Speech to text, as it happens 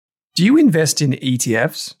Do you invest in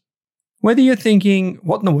ETFs? Whether you're thinking,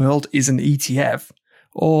 what in the world is an ETF?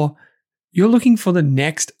 Or you're looking for the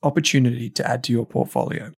next opportunity to add to your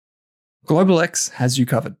portfolio, GlobalX has you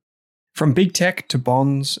covered. From big tech to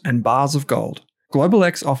bonds and bars of gold,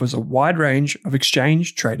 GlobalX offers a wide range of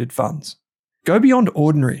exchange-traded funds. Go beyond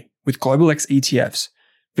ordinary with GlobalX ETFs.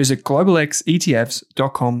 Visit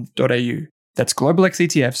globalxetfs.com.au. That's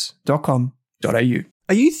globalxetfs.com.au.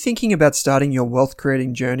 Are you thinking about starting your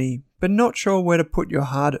wealth-creating journey, but not sure where to put your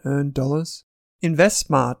hard-earned dollars?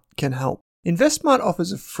 InvestSmart can help. InvestSmart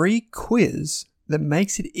offers a free quiz that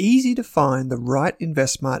makes it easy to find the right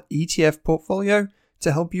InvestSmart ETF portfolio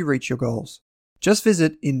to help you reach your goals. Just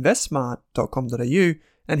visit investsmart.com.au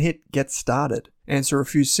and hit Get Started. Answer a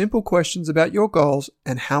few simple questions about your goals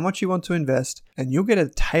and how much you want to invest, and you'll get a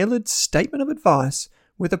tailored statement of advice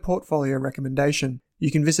with a portfolio recommendation. You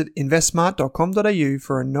can visit investsmart.com.au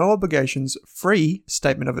for a no-obligations free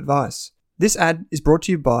statement of advice. This ad is brought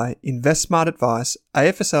to you by InvestSmart Advice,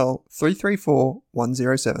 AFSL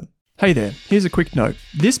 334107. Hey there, here's a quick note.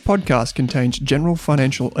 This podcast contains general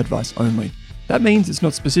financial advice only. That means it's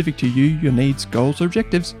not specific to you, your needs, goals, or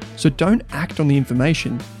objectives, so don't act on the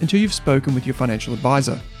information until you've spoken with your financial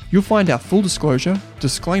advisor. You'll find our full disclosure,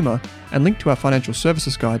 disclaimer, and link to our financial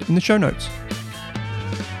services guide in the show notes.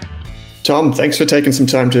 Tom, thanks for taking some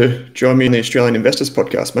time to join me in the Australian Investors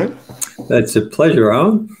Podcast, mate. That's a pleasure,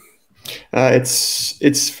 Owen.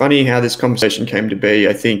 It's funny how this conversation came to be.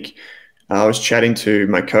 I think I was chatting to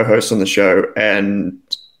my co-host on the show, and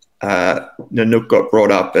Nook got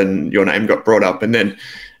brought up and your name got brought up, and then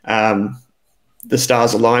the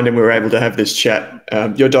stars aligned and we were able to have this chat.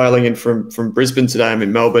 You're dialing in from Brisbane today. I'm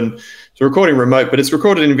in Melbourne. So recording remote, but it's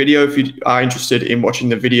recorded in video if you are interested in watching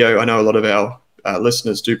the video. I know a lot of our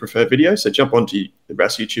listeners do prefer video, so jump onto the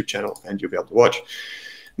Brass YouTube channel and you'll be able to watch.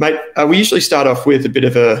 Mate, we usually start off with a bit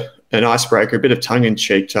of an icebreaker, a bit of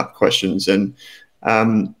tongue-in-cheek type questions. And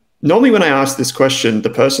normally when I ask this question, the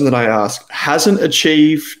person that I ask hasn't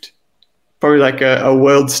achieved probably like a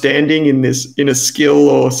world standing in a skill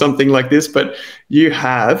or something like this, but you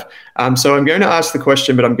have. So I'm going to ask the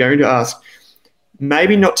question, but I'm going to ask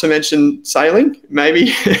maybe not to mention sailing,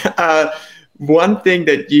 maybe one thing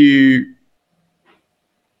that you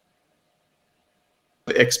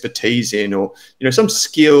expertise in, or some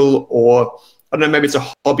skill, or I don't know, maybe it's a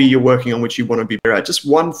hobby you're working on which you want to be better at. Just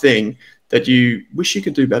one thing that you wish you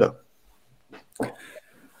could do better.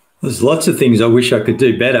 There's lots of things I wish I could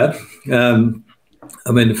do better. From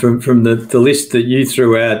the list that you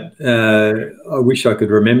threw out, I wish I could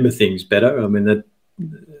remember things better.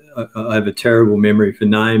 I have a terrible memory for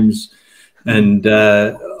names, and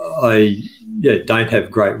I don't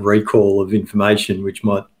have great recall of information, which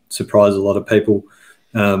might surprise a lot of people.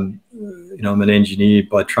 I'm an engineer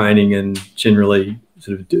by training and generally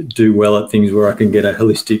sort of do well at things where I can get a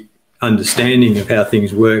holistic understanding of how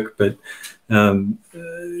things work, but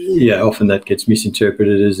often that gets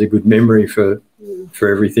misinterpreted as a good memory for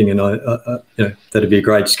everything, and I that'd be a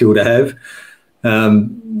great skill to have.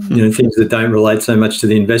 Things that don't relate so much to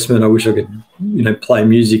the investment, I wish I could play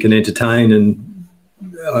music and entertain. And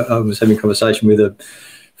I was having a conversation with a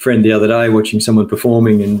friend the other day, watching someone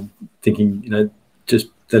performing and thinking, just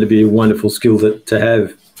that'd be a wonderful skill to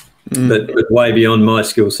have, but way beyond my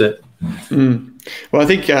skill set. Well, I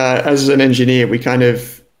think as an engineer, we kind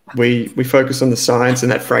of we focus on the science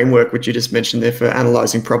and that framework which you just mentioned there for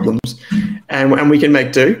analysing problems, and we can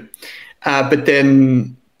make do. But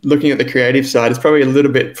then looking at the creative side, it's probably a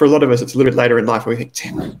little bit, for a lot of us, it's a little bit later in life where we think,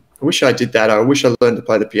 damn, I wish I did that. I wish I learned to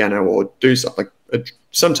play the piano or do something like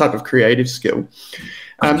some type of creative skill.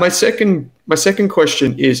 My second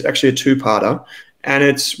question is actually a two-parter, and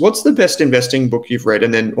it's, what's the best investing book you've read,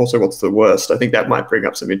 and then also what's the worst? I think that might bring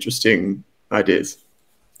up some interesting ideas.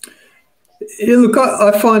 Yeah, look,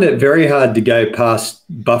 I find it very hard to go past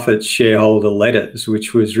Buffett's Shareholder Letters,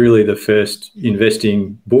 which was really the first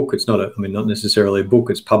investing book. It's not not necessarily a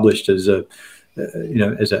book. It's published as a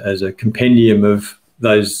compendium of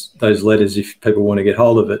those letters if people want to get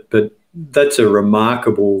hold of it. But that's a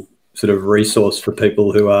remarkable sort of resource for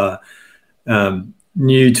people who are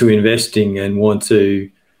new to investing and want to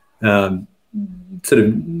sort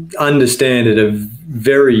of understand at a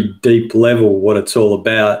very deep level what it's all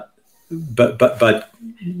about. But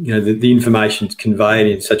the information's conveyed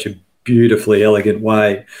in such a beautifully elegant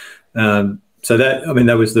way. So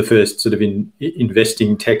that was the first sort of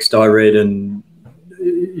investing text I read, and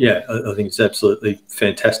I think it's absolutely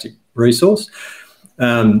fantastic resource.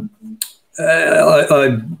 The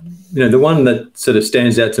one that sort of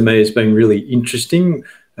stands out to me as being really interesting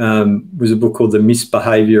was a book called The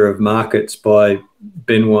Misbehaviour of Markets by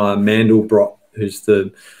Benoit Mandelbrot, who's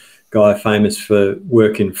the guy famous for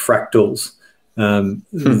work in fractals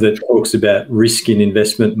that talks about risk in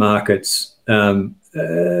investment markets in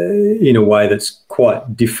a way that's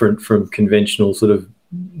quite different from conventional sort of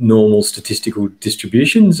normal statistical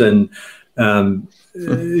distributions. And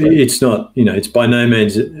it's not, it's by no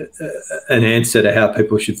means an answer to how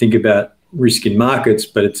people should think about risk in markets,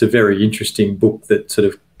 but it's a very interesting book that sort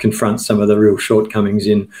of confronts some of the real shortcomings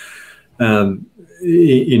in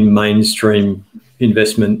mainstream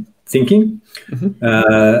investment thinking.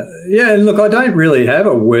 Look, I don't really have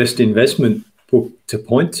a worst investment book to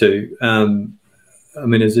point to. I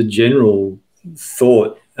mean, as a general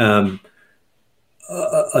thought, I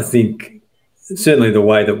think certainly the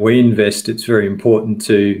way that we invest, it's very important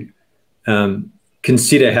to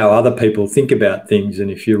consider how other people think about things. And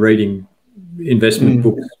if you're reading investment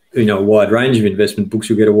books, a wide range of investment books,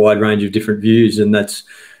 you'll get a wide range of different views, and that's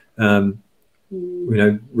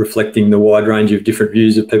reflecting the wide range of different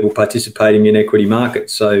views of people participating in equity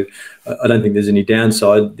markets. So I don't think there's any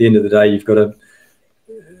downside. At the end of the day, you've got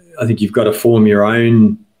to form your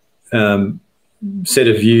own set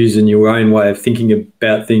of views and your own way of thinking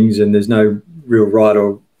about things, and there's no real right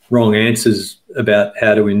or wrong answers about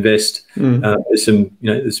how to invest. There's some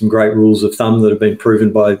great rules of thumb that have been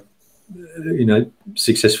proven by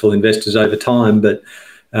successful investors over time, but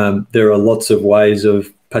there are lots of ways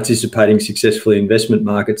of participating successfully in investment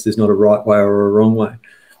markets. There's not a right way or a wrong way.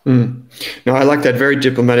 No, I like that. Very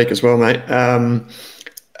diplomatic as well, mate.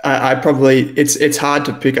 I probably, it's hard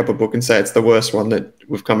to pick up a book and say it's the worst one that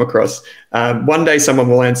we've come across. One day someone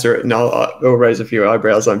will answer it and they'll raise a few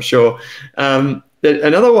eyebrows, I'm sure.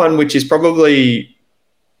 Another one, which is probably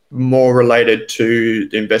more related to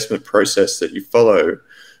the investment process that you follow,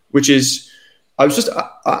 which is,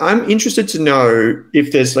 I'm interested to know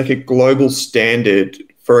if there's like a global standard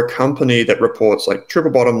for a company that reports like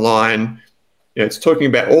triple bottom line. It's talking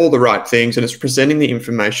about all the right things and it's presenting the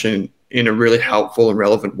information in a really helpful and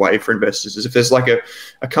relevant way for investors. As if there's like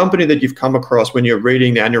a company that you've come across when you're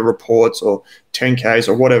reading the annual reports or 10Ks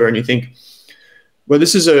or whatever, and you think, well,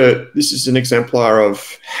 this is an exemplar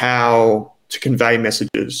of how to convey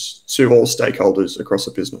messages to all stakeholders across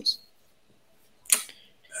a business.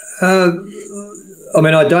 I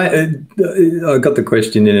mean, I got the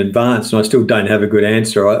question in advance and I still don't have a good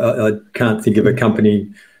answer. I can't think of a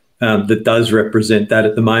company that does represent that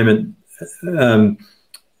at the moment.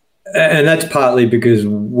 And that's partly because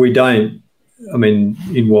we don't,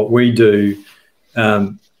 in what we do,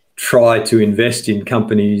 try to invest in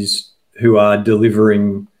companies who are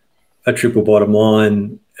delivering a triple bottom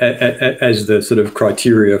line as the sort of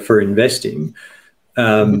criteria for investing.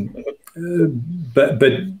 But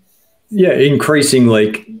yeah,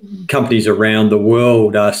 increasingly companies around the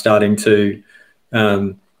world are starting to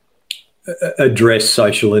address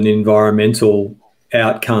social and environmental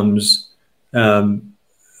outcomes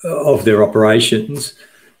of their operations.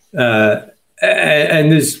 And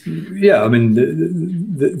there's,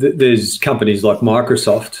 there's companies like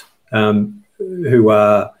Microsoft who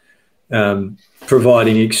are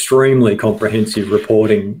providing extremely comprehensive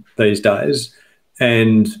reporting these days,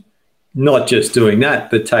 and not just doing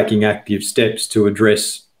that, but taking active steps to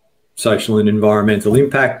address social and environmental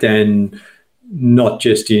impact, and not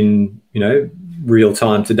just in, real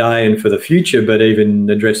time today and for the future, but even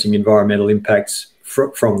addressing environmental impacts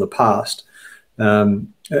from the past.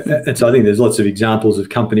 And so I think there's lots of examples of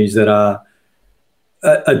companies that are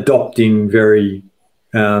adopting very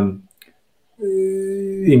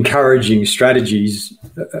encouraging strategies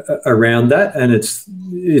around that, and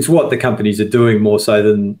it's what the companies are doing more so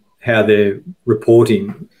than how they're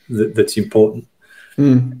reporting that's important.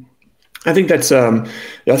 I think that's I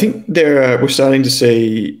think we're starting to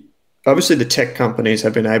see, obviously the tech companies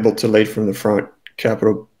have been able to lead from the front,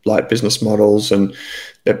 capital light business models, and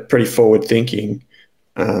they're pretty forward thinking.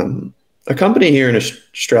 A company here in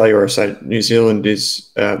Australia, or say New Zealand,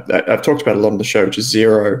 is I've talked about a lot on the show, which is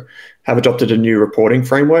Xero, have adopted a new reporting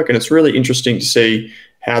framework, and it's really interesting to see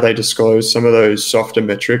how they disclose some of those softer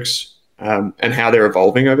metrics and how they're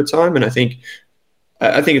evolving over time. And I think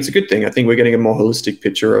it's a good thing. I think we're getting a more holistic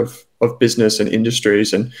picture of business and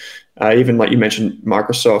industries, and even like you mentioned,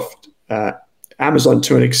 Microsoft, Amazon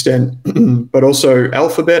to an extent, but also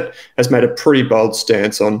Alphabet has made a pretty bold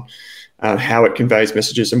stance on how it conveys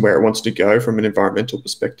messages and where it wants to go from an environmental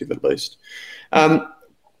perspective, at least.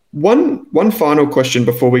 One final question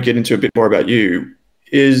before we get into a bit more about you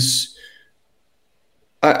is,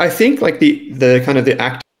 I think like the kind of the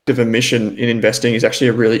active emission in investing is actually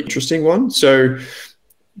a really interesting one. So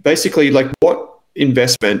basically, like, what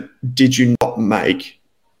investment did you not make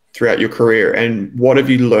throughout your career, and what have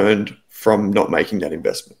you learned from not making that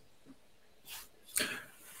investment?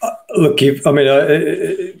 Look, it's, I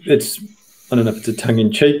don't know if it's a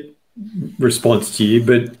tongue-in-cheek response to you,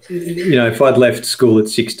 but, if I'd left school at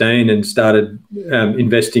 16 and started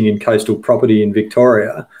investing in coastal property in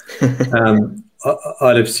Victoria,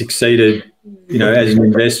 I'd have succeeded, as an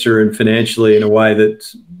investor and financially in a way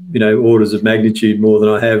that, orders of magnitude more than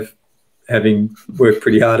I have, having worked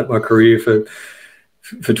pretty hard at my career for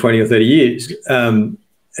 20 or 30 years.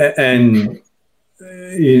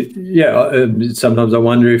 Sometimes I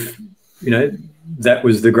wonder if, that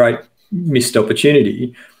was the great missed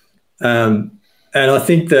opportunity. And I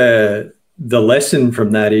think the lesson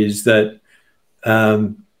from that is that,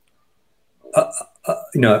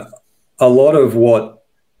 a lot of what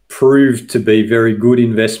proved to be very good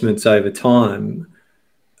investments over time,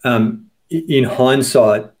 in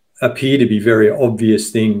hindsight, appear to be very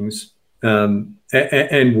obvious things,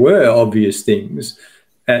 and were obvious things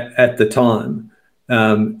at the time.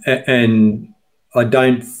 And I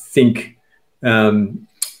don't think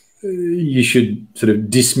you should sort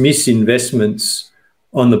of dismiss investments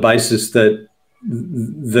on the basis that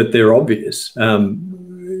they're obvious,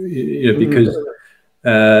 because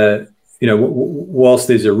whilst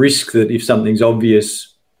there's a risk that if something's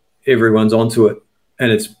obvious, everyone's onto it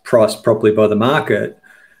and it's priced properly by the market.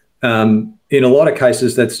 In a lot of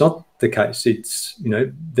cases, that's not the case. It's,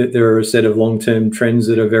 that there are a set of long-term trends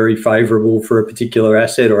that are very favourable for a particular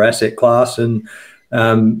asset or asset class, and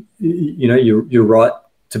you're right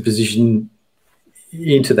to position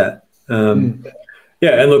into that. And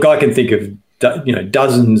look, I can think of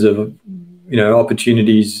dozens of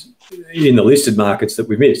opportunities in the listed markets that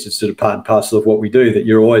we've missed. It's sort of part and parcel of what we do, that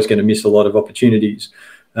you're always going to miss a lot of opportunities,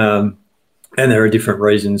 and there are different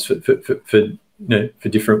reasons for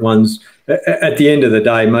different ones. At the end of the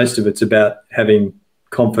day, most of it's about having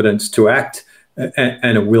confidence to act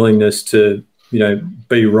and a willingness to,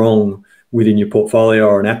 be wrong within your portfolio,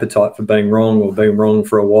 or an appetite for being wrong, or being wrong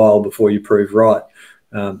for a while before you prove right.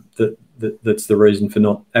 That's the reason for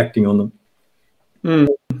not acting on them.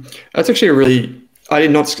 That's actually I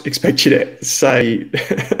did not expect you to say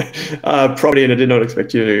property, and I did not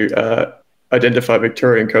expect you to identify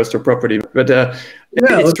Victorian coastal property. But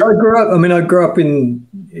look, I grew up in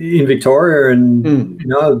Victoria, and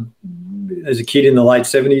as a kid in the late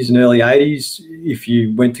 70s and early 80s, if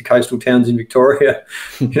you went to coastal towns in Victoria,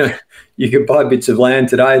 you could buy bits of land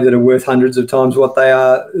today that are worth hundreds of times what they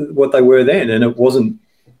were then, and it wasn't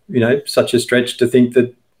such a stretch to think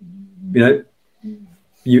that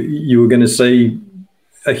you were going to see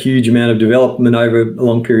a huge amount of development over a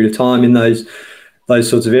long period of time in those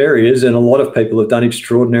sorts of areas, and a lot of people have done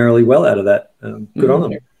extraordinarily well out of that. Good on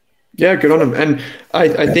them. Yeah, good on them. And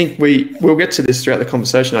I think we'll get to this throughout the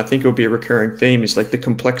conversation. I think it'll be a recurring theme, is like the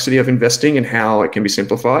complexity of investing and how it can be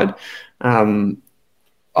simplified. I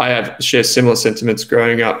have shared similar sentiments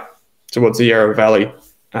growing up towards the Yarra Valley,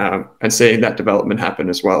 and seeing that development happen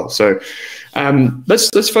as well. So let's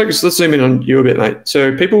zoom in on you a bit, mate.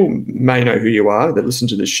 So people may know who you are that listen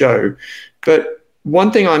to the show, but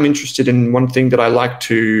one thing I'm interested in, one thing that I like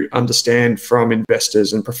to understand from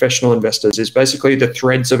investors and professional investors, is basically the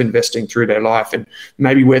threads of investing through their life and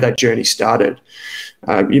maybe where that journey started.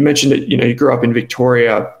 You mentioned that, you grew up in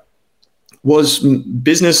Victoria. Was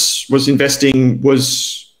investing,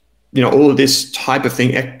 all of this type of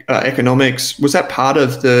thing, economics, was that part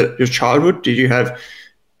of your childhood? Did you have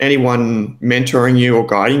anyone mentoring you or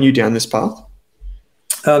guiding you down this path?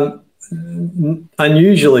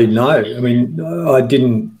 Unusually, no. I mean, I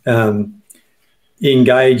didn't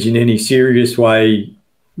engage in any serious way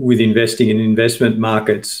with investing in investment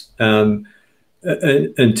markets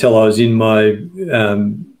until I was in my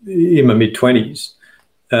mid-20s.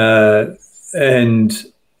 I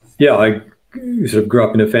sort of grew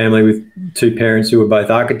up in a family with two parents who were both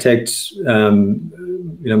architects.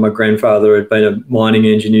 My grandfather had been a mining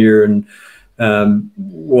engineer and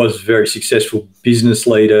was a very successful business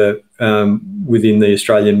leader within the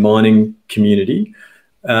Australian mining community.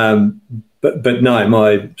 But no,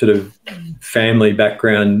 my sort of family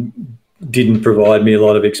background didn't provide me a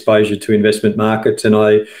lot of exposure to investment markets, and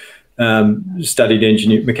I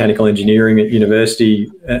studied mechanical engineering at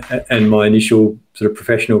university, and my initial sort of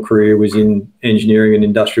professional career was in engineering and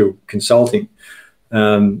industrial consulting.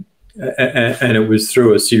 And it was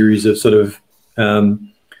through a series of sort of,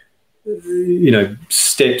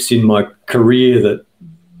 steps in my career that,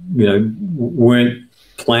 weren't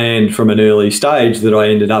planned from an early stage, that I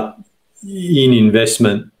ended up in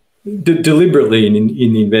investment, deliberately in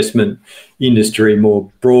the investment industry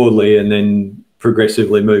more broadly, and then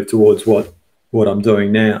progressively moved towards what I'm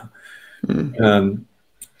doing now. Mm.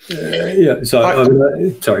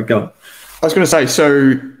 Sorry, go on. I was going to say,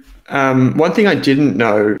 so One thing I didn't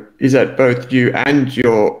know is that both you and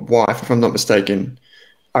your wife, if I'm not mistaken,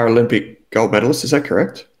 are Olympic gold medalists. Is that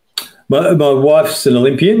correct? My wife's an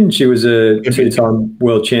Olympian. She was a two-time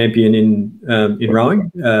world champion in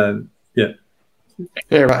rowing. Yeah.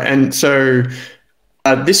 Yeah, right. And so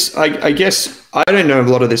this, I guess, I don't know a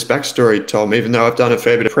lot of this backstory, Tom, even though I've done a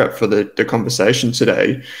fair bit of prep for the conversation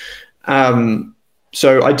today.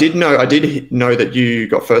 So I did know that you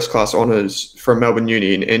got first class honours from Melbourne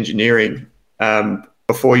Uni in engineering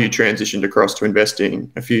before you transitioned across to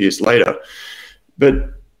investing a few years later.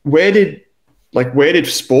 But where did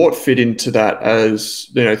sport fit into that, as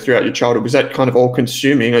you know, throughout your childhood? Was that kind of all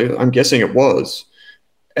consuming? I'm guessing it was.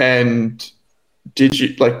 And did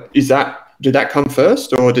that come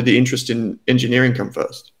first, or did the interest in engineering come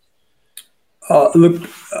first? Look,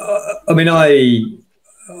 I mean,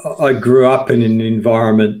 I grew up in an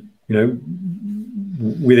environment, you know,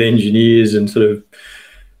 with engineers and sort of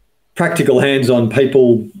practical hands-on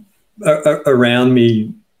people around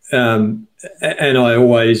me, and I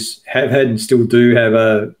always have had and still do have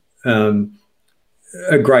a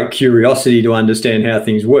great curiosity to understand how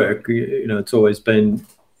things work. You know, it's always been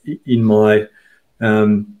in my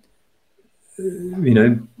you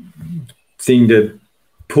know, thing to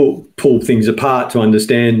pull things apart to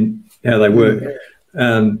understand how they work.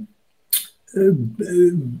 Yeah,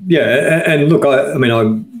 and look, I mean, I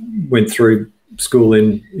went through school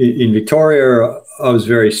in Victoria. I was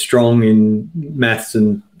very strong in maths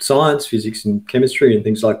and science, physics and chemistry and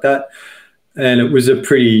things like that. And it was a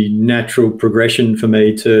pretty natural progression for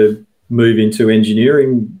me to move into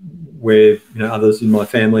engineering, where, you know, others in my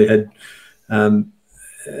family had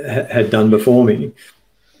done before me.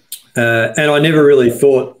 And I never really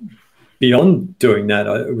thought beyond doing that.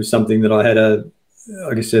 It was something that I had an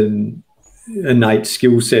innate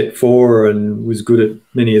skill set for and was good at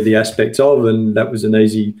many of the aspects of, and that was an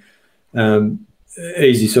easy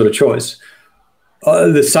sort of choice.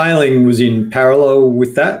 The sailing was in parallel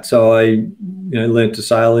with that, so I learned to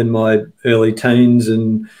sail in my early teens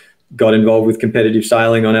and got involved with competitive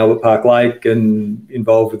sailing on Albert Park Lake and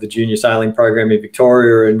involved with the junior sailing program in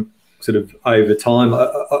Victoria. And sort of over time,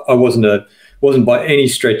 I wasn't by any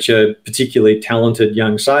stretch a particularly talented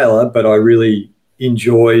young sailor, but I really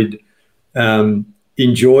enjoyed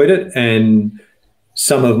it, and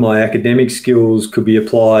some of my academic skills could be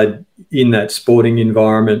applied in that sporting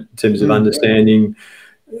environment in terms of understanding,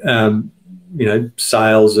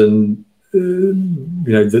 sails and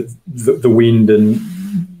the wind and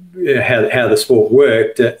how the sport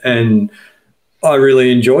worked, and I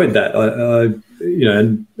really enjoyed that.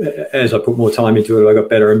 And as I put more time into it, I got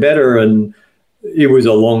better and better, and it was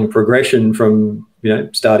a long progression from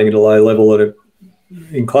starting at a low level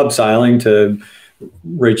in club sailing to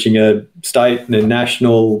reaching a state and a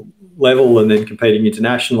national level and then competing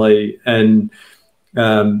internationally. And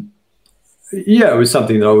it was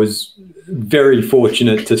something that I was very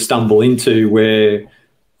fortunate to stumble into, where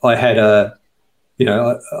I had I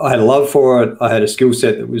had a love for it. I had a skill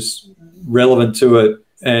set that was relevant to it,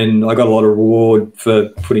 and I got a lot of reward for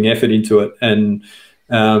putting effort into it. And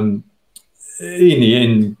in the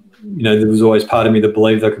end, there was always part of me that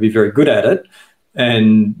believed I could be very good at it.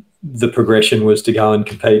 And the progression was to go and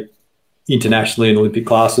compete internationally in Olympic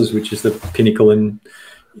classes, which is the pinnacle in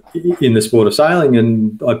the sport of sailing.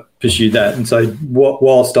 And I pursued that. And so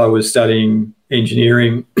whilst I was studying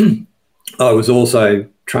engineering, I was also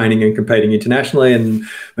training and competing internationally, and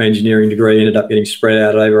my engineering degree ended up getting spread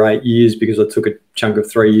out over 8 years because I took a chunk of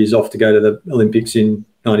 3 years off to go to the Olympics in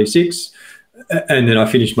 '96. And then I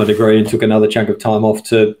finished my degree and took another chunk of time off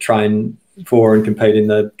to train for and compete in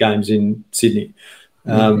the games in Sydney.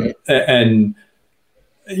 The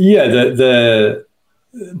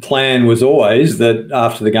plan was always that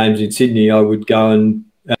after the games in Sydney, I would go and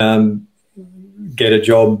get a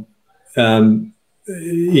job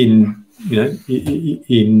in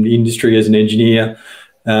industry as an engineer,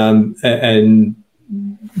 and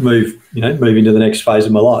move into the next phase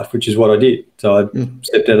of my life, which is what I did. So I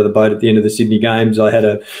stepped out of the boat at the end of the Sydney Games. I had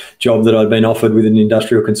a job that I'd been offered with an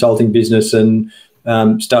industrial consulting business, and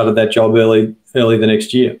started that job early the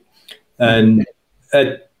next year. And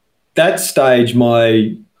at that stage,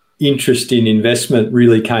 my interest in investment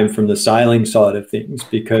really came from the sailing side of things,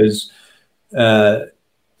 because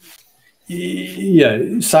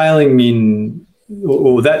sailing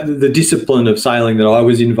the discipline of sailing that I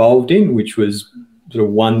was involved in, which was sort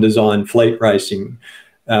of one design fleet racing,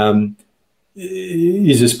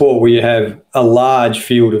 is a sport where you have a large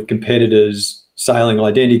field of competitors sailing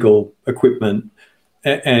identical equipment,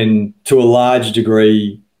 and to a large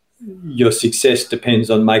degree, your success depends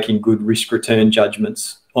on making good risk-return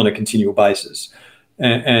judgments on a continual basis.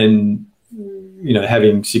 and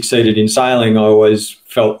having succeeded in sailing, I always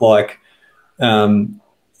felt like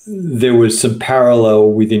there was some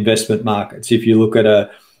parallel with investment markets. If you look at a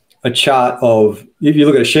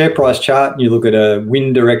share price chart and you look at a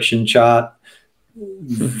wind direction chart,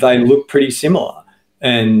 they look pretty similar.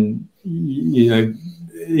 And,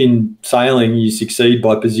 in sailing, you succeed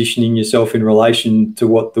by positioning yourself in relation to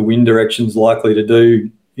what the wind direction's likely to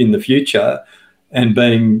do in the future and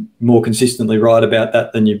being more consistently right about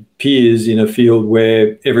that than your peers in a field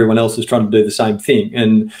where everyone else is trying to do the same thing.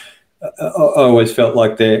 And I always felt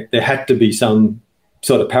like there had to be some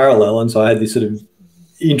sort of parallel. And so I had this sort of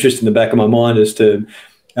interest in the back of my mind as to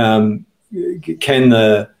can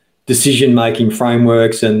the decision-making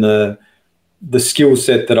frameworks and the skill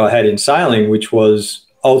set that I had in sailing, which was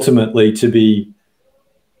ultimately to be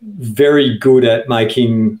very good at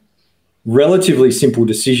making relatively simple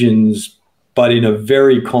decisions, but in a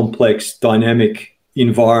very complex, dynamic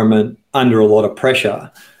environment under a lot of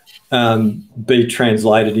pressure, be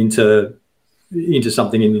translated into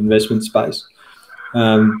something in the investment space.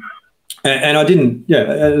 And I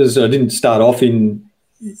didn't start off in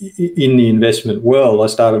the investment world. I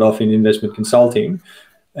started off in investment consulting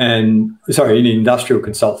in industrial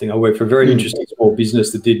consulting. I worked for a very interesting small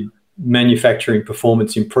business that did manufacturing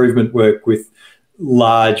performance improvement work with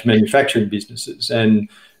large manufacturing businesses. And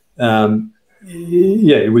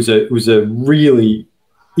it was a really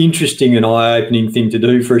interesting and eye-opening thing to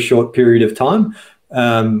do for a short period of time.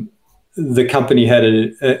 The company had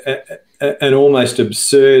an almost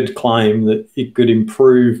absurd claim that it could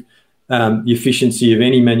improve the efficiency of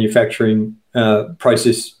any manufacturing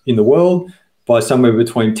process in the world by somewhere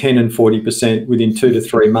between 10 and 40% within 2 to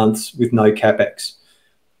 3 months with no capex.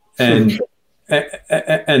 And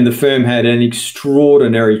the firm had an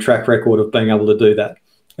extraordinary track record of being able to do that.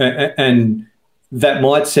 And that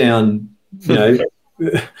might sound,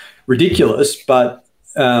 ridiculous, but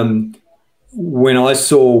when I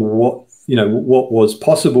saw what was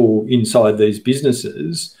possible inside these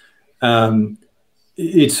businesses,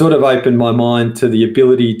 it sort of opened my mind to the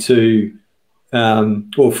ability to,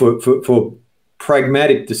 or for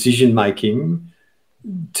pragmatic decision making,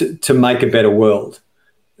 to make a better world.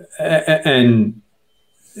 And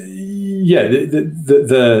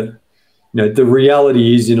the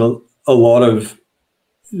reality is in a lot of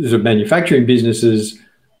manufacturing businesses,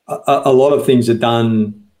 a lot of things are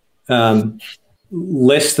done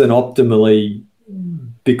less than optimally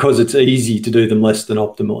because it's easy to do them less than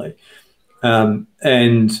optimally.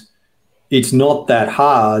 And it's not that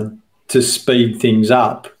hard to speed things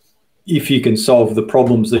up if you can solve the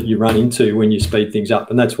problems that you run into when you speed things up.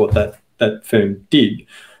 And that's what that firm did.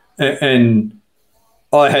 And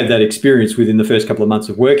I had that experience within the first couple of months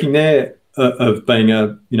of working there, of being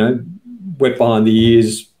a, wet behind the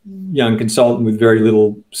ears young consultant with very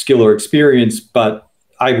little skill or experience, but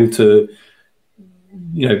able to,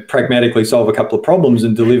 pragmatically solve a couple of problems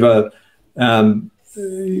and deliver,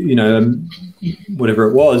 whatever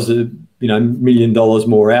it was, $1 million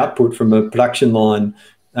more output from a production line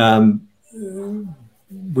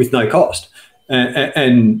with no cost.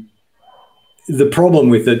 And the problem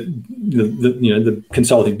with the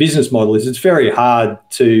consulting business model is it's very hard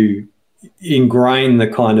to ingrain the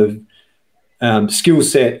kind of skill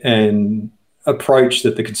set and approach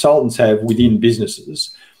that the consultants have within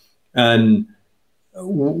businesses. And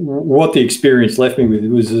what the experience left me with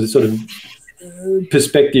was a sort of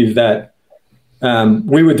perspective that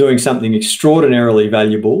we were doing something extraordinarily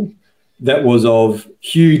valuable that was of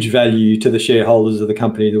huge value to the shareholders of the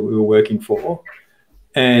company that we were working for.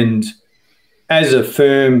 And as a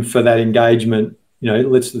firm for that engagement,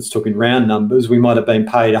 let's talk in round numbers, we might have been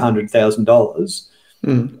paid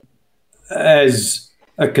 $100,000. As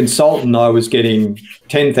a consultant, I was getting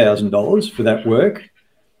 $10,000 for that work.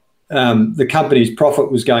 The company's profit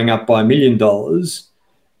was going up by $1 million.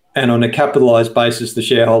 And on a capitalised basis, the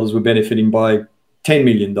shareholders were benefiting by $10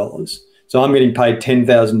 million. So I'm getting paid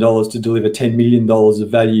 $10,000 to deliver $10 million of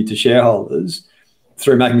value to shareholders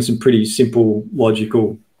through making some pretty simple,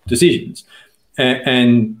 logical decisions.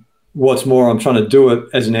 And what's more, I'm trying to do it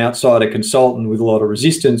as an outsider consultant with a lot of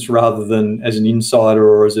resistance rather than as an insider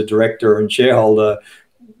or as a director and shareholder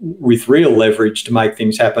with real leverage to make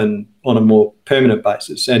things happen on a more permanent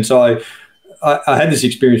basis. And so I had this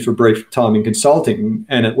experience for a brief time in consulting,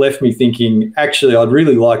 and it left me thinking, actually, I'd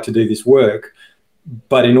really like to do this work,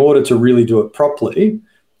 but in order to really do it properly,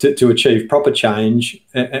 to achieve proper change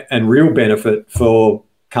and real benefit for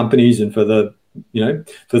companies and for the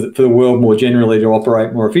for the world more generally to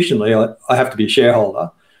operate more efficiently, I have to be a shareholder.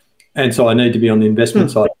 And so I need to be on the investment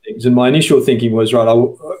side of things. And my initial thinking was, right,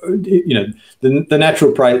 the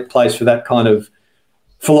natural place for that kind of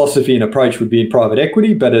philosophy and approach would be in private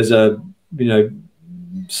equity, but as a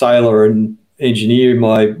sailor and engineer,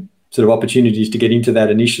 my sort of opportunities to get into that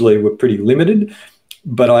initially were pretty limited.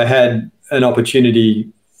 But I had an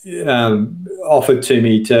opportunity offered to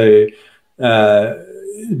me to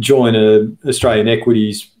join an Australian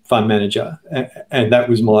equities fund manager, and that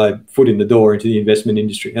was my foot in the door into the investment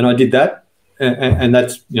industry. And I did that, and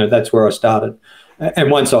that's where I started.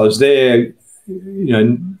 And once I was there,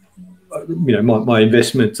 my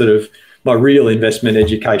investment my real investment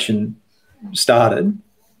education started.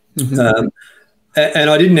 Mm-hmm. And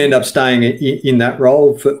I didn't end up staying in that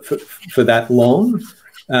role for that long,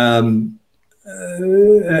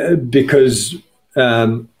 because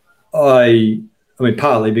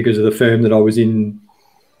partly because of the firm that I was in,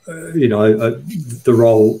 the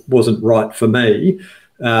role wasn't right for me,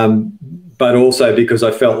 but also because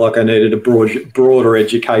I felt like I needed a broader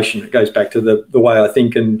education. It goes back to the way I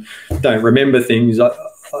think and don't remember things.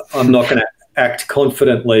 I'm not going to act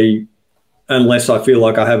confidently unless I feel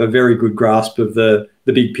like I have a very good grasp of the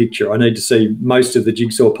big picture. I need to see most of the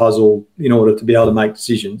jigsaw puzzle in order to be able to make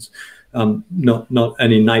decisions. Not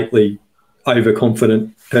an innately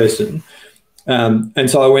overconfident person. And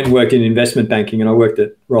so I went and worked in investment banking, and I worked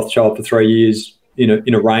at Rothschild for 3 years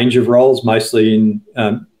in a range of roles, mostly in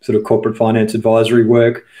sort of corporate finance advisory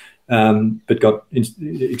work, but got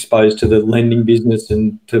exposed to the lending business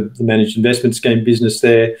and to the managed investment scheme business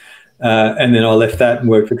there. And then I left that and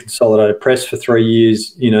worked for Consolidated Press for 3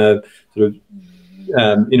 years in a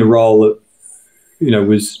role that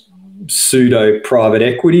was pseudo private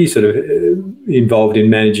equity, sort of involved in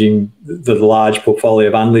managing the large portfolio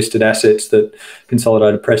of unlisted assets that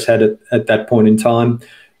Consolidated Press had at that point in time.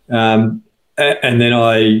 And then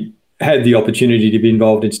I had the opportunity to be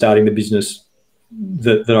involved in starting the business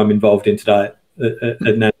that I'm involved in today at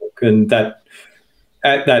NANOOK. And that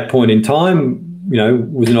at that point in time,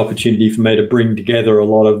 was an opportunity for me to bring together a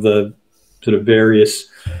lot of the sort of various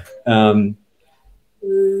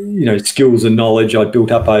skills and knowledge I'd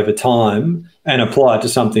built up over time and apply it to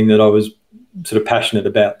something that I was sort of passionate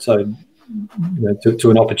about. So, to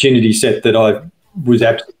an opportunity set that I was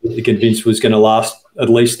absolutely convinced was going to last at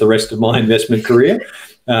least the rest of my investment career.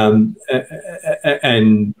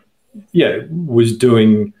 Was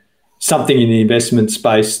doing something in the investment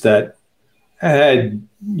space that had,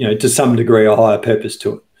 to some degree, a higher purpose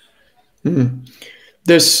to it. Mm.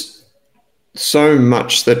 There's so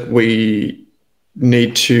much that we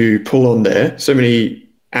need to pull on there. So many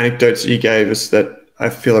anecdotes that you gave us that I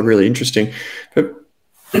feel are really interesting. But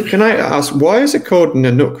can I ask, why is it called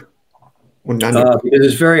NANOOK? Or NANOOK? Because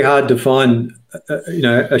it's very hard to find,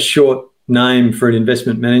 a short name for an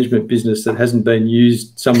investment management business that hasn't been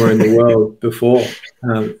used somewhere in the world before.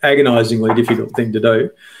 Agonisingly difficult thing to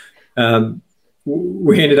do.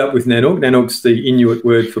 We ended up with NANOOK. NANOOK's the Inuit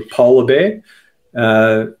word for polar bear,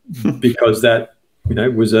 because that,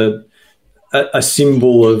 was a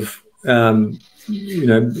symbol of,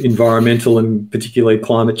 environmental and particularly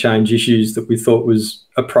climate change issues that we thought was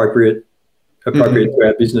appropriate to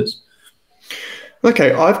our business.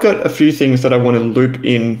 Okay, I've got a few things that I want to loop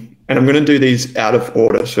in, and I'm going to do these out of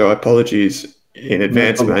order, so apologies in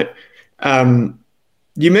advance, mate.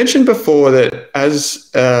 You mentioned before that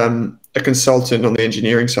as a consultant on the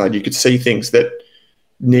engineering side, you could see things that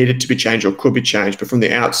needed to be changed or could be changed, but from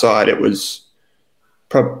the outside it was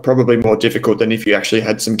probably more difficult than if you actually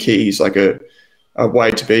had some keys, like a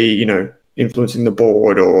way to be, influencing the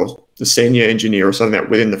board or the senior engineer or something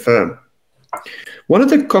that within the firm. One of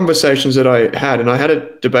the conversations that I had, and I had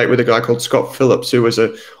a debate with a guy called Scott Phillips, who was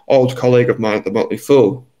an old colleague of mine at the Motley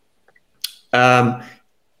Fool. And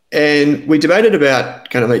we debated about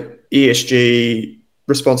kind of like ESG,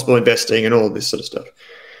 responsible investing and all of this sort of stuff.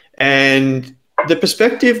 And the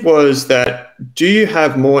perspective was that, do you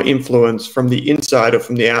have more influence from the inside or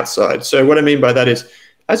from the outside? So what I mean by that is,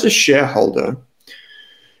 as a shareholder,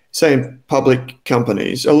 say in public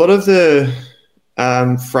companies, a lot of the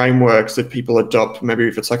frameworks that people adopt, maybe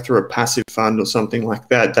if it's like through a passive fund or something like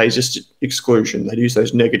that, they just exclusion. They use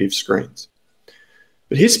those negative screens.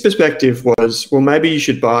 But his perspective was, well, maybe you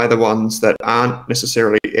should buy the ones that aren't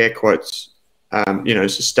necessarily air quotes,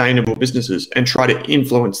 sustainable businesses, and try to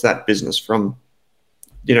influence that business from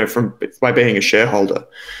by being a shareholder.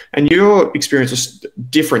 And your experience was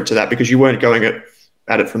different to that because you weren't going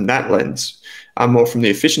at it from that lens, more from the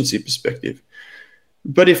efficiency perspective.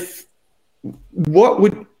 But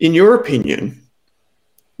in your opinion,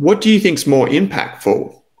 what do you think is more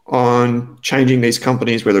impactful on changing these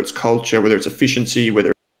companies, whether it's culture, whether it's efficiency,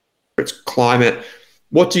 whether it's climate?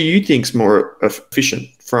 What do you think is more efficient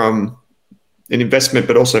from an investment,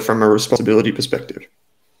 but also from a responsibility perspective?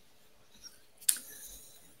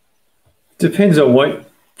 depends on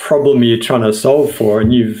what problem you're trying to solve for,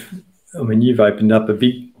 and you've opened up a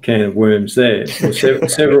big can of worms there, or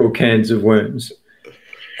several cans of worms.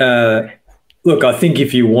 Look, I think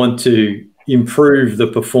if you want to improve the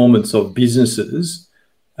performance of businesses,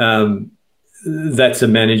 that's a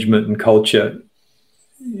management and culture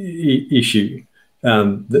issue.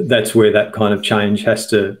 That's where that kind of change has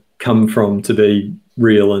to come from to be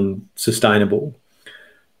real and sustainable.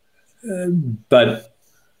 But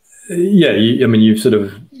yeah, you've sort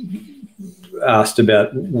of asked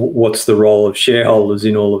about what's the role of shareholders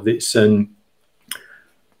in all of this, and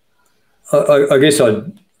I guess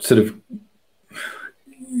I'd sort of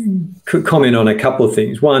comment on a couple of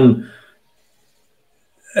things. One,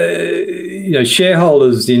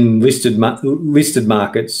 shareholders in listed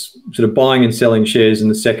markets, sort of buying and selling shares in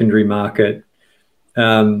the secondary market,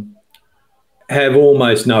 have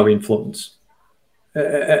almost no influence,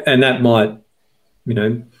 and that might,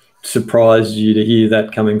 surprise you to hear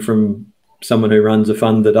that coming from someone who runs a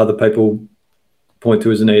fund that other people point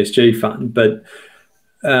to as an ESG fund. But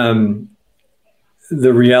the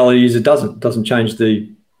reality is it doesn't change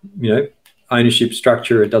the ownership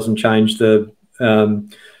structure. It doesn't change the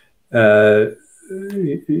the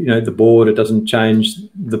board. It doesn't change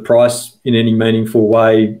the price in any meaningful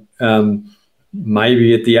way.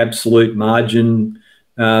 Maybe at the absolute margin,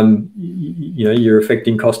 you're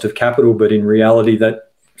affecting cost of capital, but in reality, that's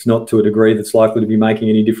not to a degree that's likely to be making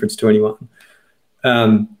any difference to anyone.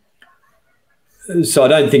 So I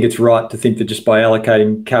don't think it's right to think that just by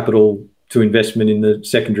allocating capital to investment in the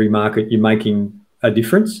secondary market, you're making a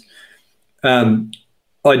difference.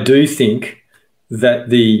 I do think that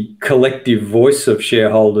the collective voice of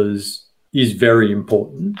shareholders is very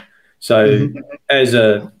important. So as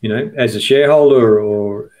a shareholder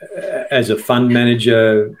or as a fund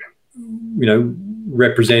manager,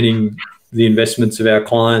 representing the investments of our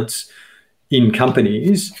clients in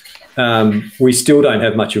companies, we still don't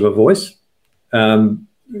have much of a voice. It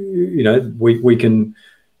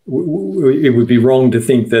would be wrong to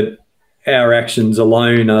think that our actions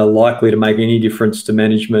alone are likely to make any difference to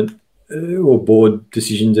management or board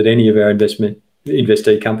decisions at any of our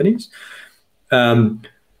investee companies.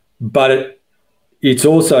 But it's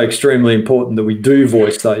also extremely important that we do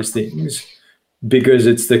voice those things, because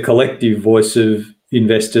it's the collective voice of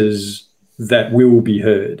investors that will be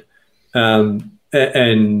heard.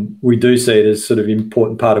 And we do see it as sort of an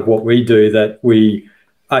important part of what we do, that we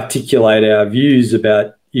articulate our views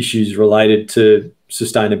about issues related to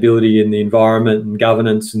sustainability and the environment and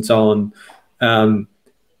governance and so on,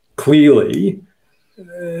 clearly,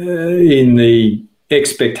 in the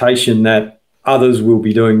expectation that others will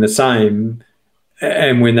be doing the same.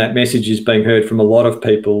 And when that message is being heard from a lot of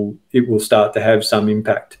people, it will start to have some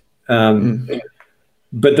impact.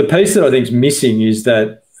 But the piece that I think is missing is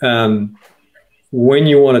that when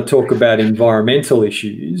you want to talk about environmental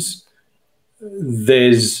issues,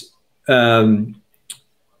 there's not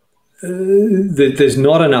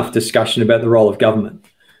enough discussion about the role of government.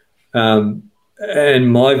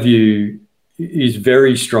 And my view is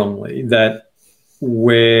very strongly that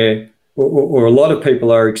a lot of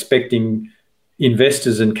people are expecting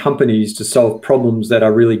investors and companies to solve problems that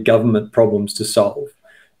are really government problems to solve.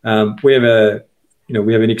 We have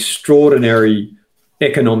an extraordinary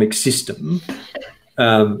economic system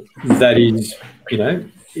that is,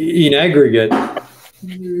 in aggregate,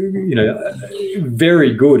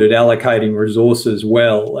 very good at allocating resources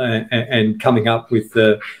well and coming up with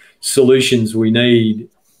the solutions we need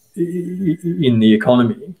in the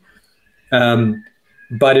economy.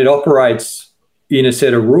 But it operates in a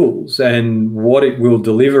set of rules, and what it will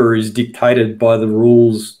deliver is dictated by the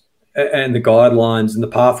rules and the guidelines and the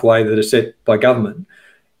pathway that are set by government.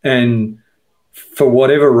 And for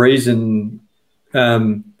whatever reason,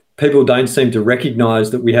 people don't seem to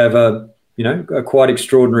recognise that we have a quite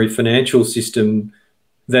extraordinary financial system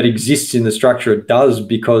that exists in the structure it does,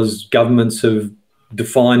 because governments have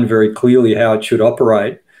defined very clearly how it should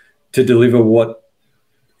operate to deliver what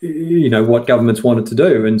governments want it to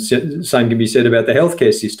do. And same can be said about the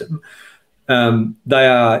healthcare system. They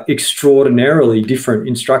are extraordinarily different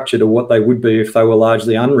in structure to what they would be if they were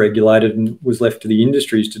largely unregulated and was left to the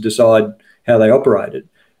industries to decide how they operated.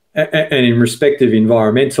 And in respect of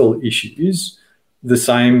environmental issues, the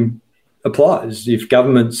same applies. If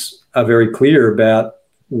governments are very clear about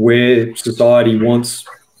where society wants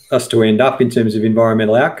us to end up in terms of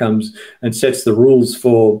environmental outcomes and sets the rules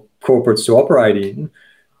for corporates to operate in,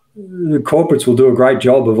 the corporates will do a great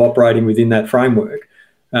job of operating within that framework.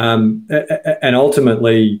 And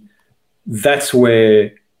ultimately, that's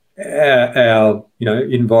where our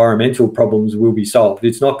environmental problems will be solved.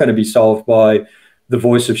 It's not going to be solved by the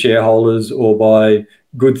voice of shareholders or by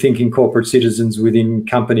good thinking corporate citizens within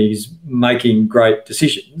companies making great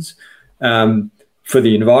decisions for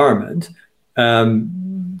the environment,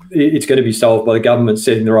 it's going to be solved by the government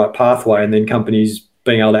setting the right pathway and then companies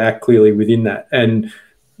being able to act clearly within that. And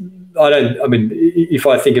if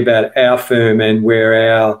I think about our firm and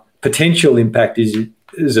where our potential impact is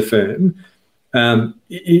as a firm,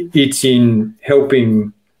 it's in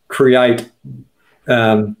helping create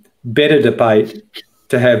better debate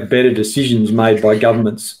to have better decisions made by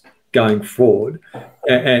governments going forward.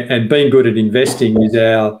 And being good at investing is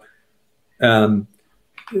our,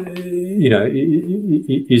 is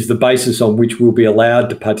the basis on which we'll be allowed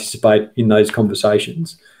to participate in those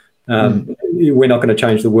conversations. We're not going to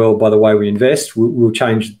change the world by the way we invest. We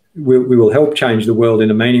will help change the world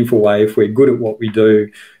in a meaningful way if we're good at what we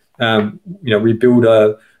do. We build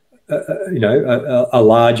a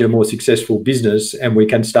larger, more successful business, and we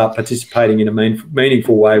can start participating in a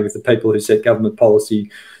meaningful way with the people who set government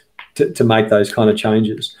policy to make those kind of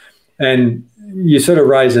changes. And you sort of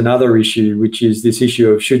raise another issue, which is this issue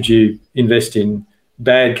of should you invest in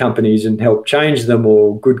bad companies and help change them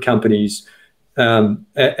or good companies? I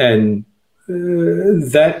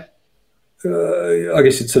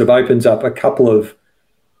guess it sort of opens up a couple of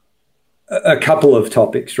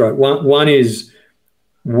topics, right? One is,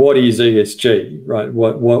 what is ESG, right?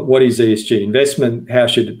 What is ESG investment? How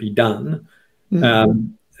should it be done?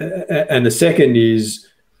 And the second is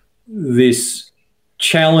this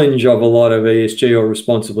challenge of a lot of ESG or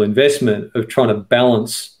responsible investment of trying to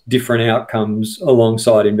balance different outcomes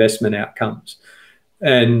alongside investment outcomes.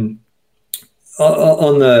 And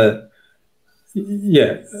on the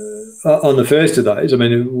first of those, I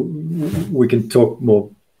mean, we can talk more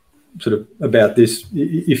sort of about this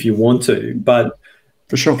if you want to, but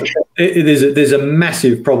for sure, there's a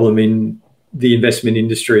massive problem in the investment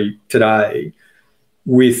industry today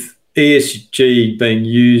with ESG being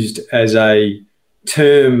used as a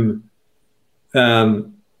term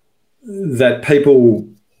that people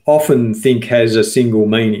often think has a single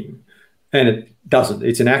meaning, and it doesn't.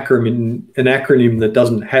 It's an acronym that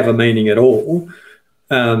doesn't have a meaning at all,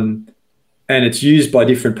 and it's used by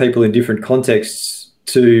different people in different contexts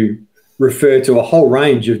to refer to a whole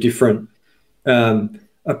range of different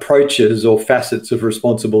approaches or facets of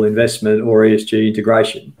responsible investment or ESG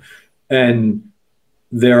integration. And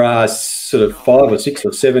there are sort of 5 or 6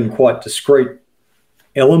 or 7 quite discrete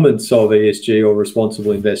elements of ESG or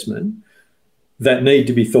responsible investment that need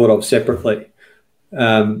to be thought of separately.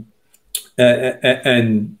 And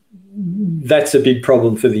that's a big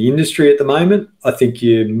problem for the industry at the moment. I think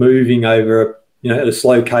you're moving over, at a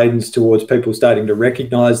slow cadence towards people starting to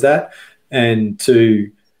recognise that and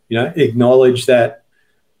to, acknowledge that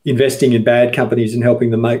investing in bad companies and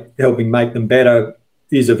helping make them better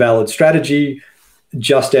is a valid strategy,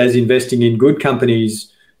 just as investing in good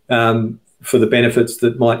companies for the benefits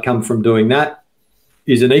that might come from doing that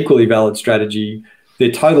is an equally valid strategy.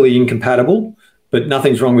 They're totally incompatible, but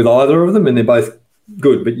nothing's wrong with either of them, and they're both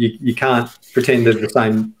good, but you can't pretend they're the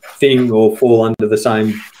same thing or fall under the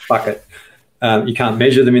same bucket. You can't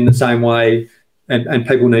measure them in the same way, and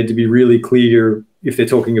people need to be really clear if they're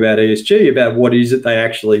talking about ESG about what is it they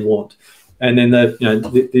actually want. And then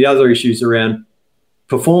the other issues around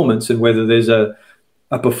performance and whether there's a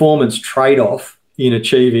performance trade-off in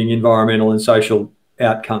achieving environmental and social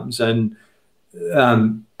outcomes. And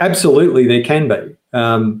absolutely there can be.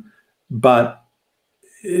 But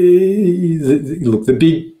look, the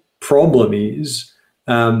big problem is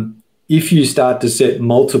if you start to set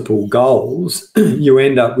multiple goals, you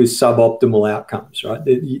end up with suboptimal outcomes, right?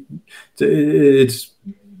 It's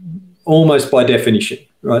almost by definition,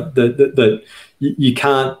 right? That you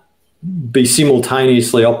can't be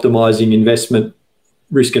simultaneously optimizing investment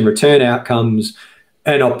risk and return outcomes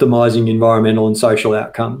and optimizing environmental and social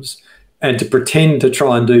outcomes. And to pretend to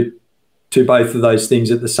try and do both of those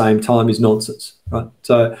things at the same time is nonsense, right?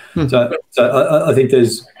 So I think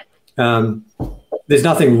there's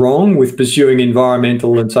nothing wrong with pursuing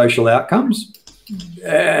environmental and social outcomes,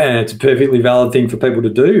 and it's a perfectly valid thing for people to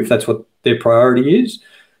do if that's what their priority is,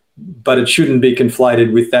 but it shouldn't be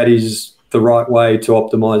conflated with that is the right way to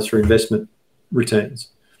optimize for investment returns.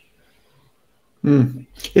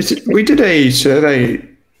 We did a survey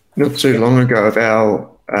not too long ago of our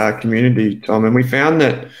community, Tom, and we found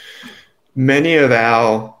that many of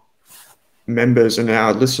our members and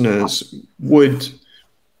our listeners would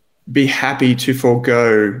be happy to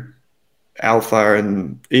forego alpha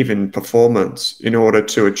and even performance in order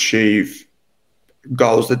to achieve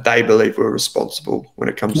goals that they believe were responsible when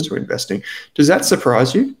it comes to investing. Does that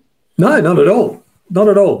surprise you? No, not at all. Not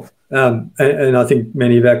at all. And I think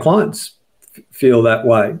many of our clients feel that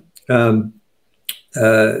way.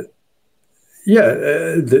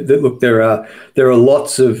 Look, there are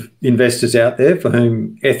lots of investors out there for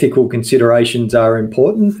whom ethical considerations are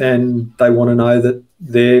important, and they want to know that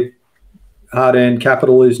their hard-earned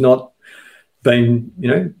capital is not being,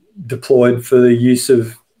 deployed for the use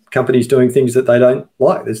of companies doing things that they don't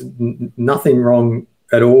like. There's nothing wrong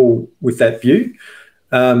at all with that view,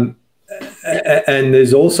 and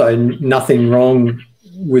there's also nothing wrong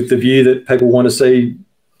with the view that people want to see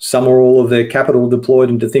some or all of their capital deployed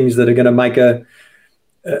into things that are going to make a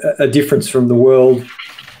difference from the world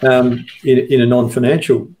in a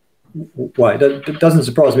non-financial way. That doesn't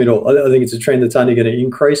surprise me at all. I think it's a trend that's only going to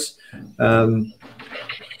increase.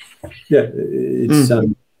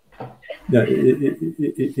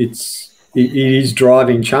 It is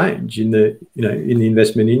driving change in the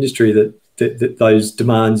investment industry that those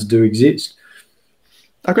demands do exist.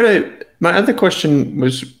 My other question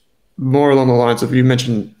was more along the lines of, you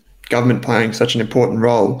mentioned government playing such an important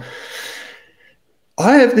role.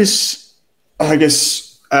 I have this,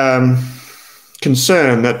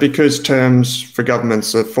 concern that because terms for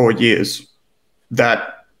governments are 4 years,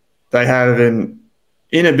 that they have an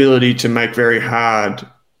inability to make very hard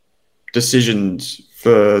decisions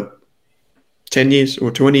for 10 years or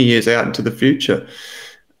 20 years out into the future.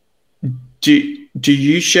 Do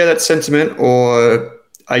you share that sentiment, or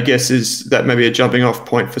I guess is that maybe a jumping off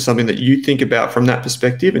point for something that you think about from that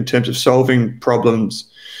perspective in terms of solving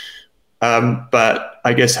problems, but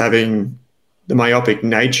I guess having the myopic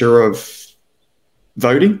nature of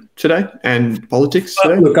voting today and politics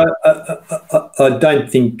today? Look, I don't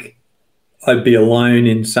think I'd be alone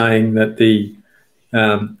in saying that the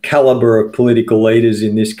calibre of political leaders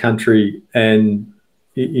in this country and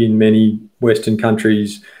in many Western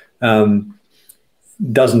countries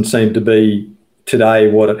doesn't seem to be today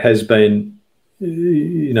what it has been,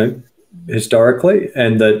 historically,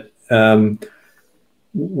 and that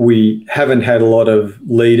we haven't had a lot of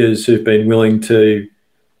leaders who've been willing to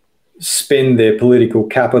spend their political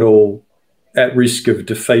capital at risk of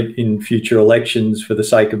defeat in future elections for the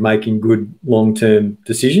sake of making good long-term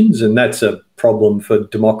decisions. And that's a problem for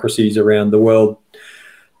democracies around the world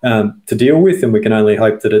to deal with, and we can only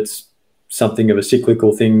hope that it's something of a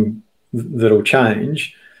cyclical thing that'll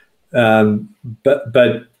change. In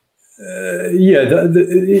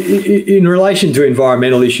relation to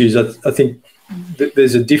environmental issues, I think that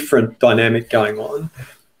there's a different dynamic going on.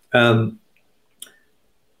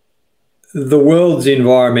 The world's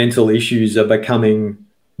environmental issues are becoming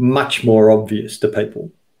much more obvious to people.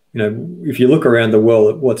 If you look around the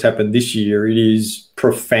world at what's happened this year, it is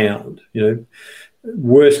profound.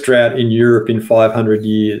 Worst drought in Europe in 500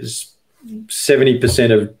 years,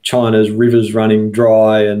 70% of China's rivers running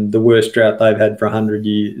dry, and the worst drought they've had for 100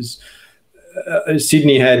 years.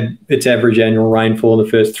 Sydney had its average annual rainfall in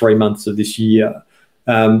the first 3 months of this year.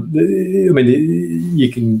 There's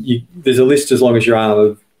a list as long as your arm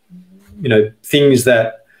of things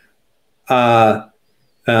that are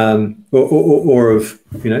or of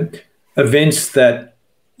events that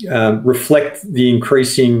reflect the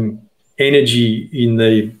increasing energy in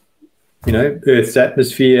the Earth's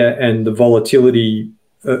atmosphere and the volatility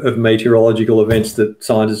of meteorological events that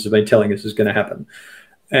scientists have been telling us is going to happen.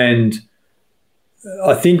 And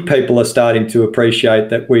I think people are starting to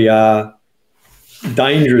appreciate that we are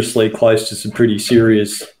dangerously close to some pretty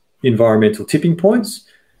serious environmental tipping points,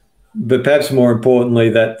 but perhaps more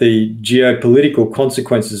importantly, that the geopolitical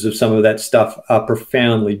consequences of some of that stuff are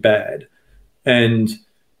profoundly bad. And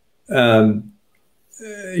we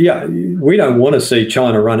don't want to see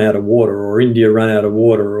China run out of water, or India run out of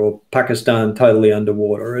water, or Pakistan totally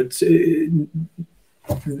underwater.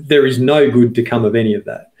 There is no good to come of any of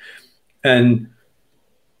that. And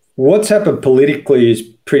what's happened politically is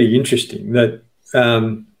pretty interesting, that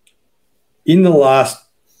in the last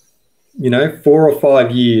 4 or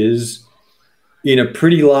 5 years, in a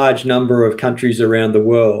pretty large number of countries around the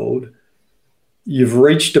world, you've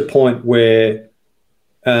reached a point where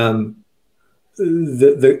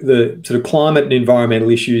the sort of climate and environmental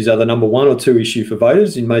issues are the number 1 or 2 issue for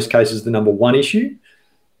voters, in most cases the number 1 issue.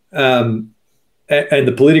 And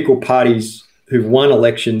the political parties who've won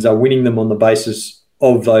elections are winning them on the basis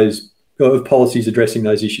of policies addressing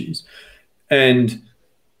those issues. And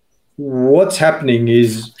what's happening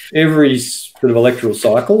is every sort of electoral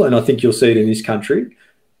cycle, and I think you'll see it in this country,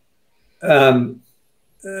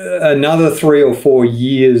 another 3 or 4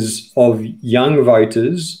 years of young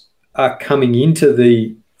voters are coming into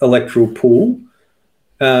the electoral pool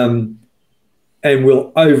and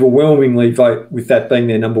will overwhelmingly vote with that being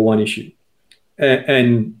their number 1 issue.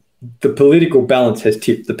 And the political balance has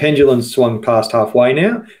tipped. The pendulum's swung past halfway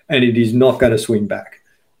now, and it is not going to swing back.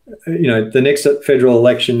 The next federal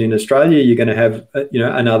election in Australia, you're going to have,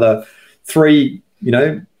 another 3,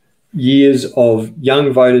 years of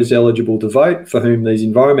young voters eligible to vote for whom these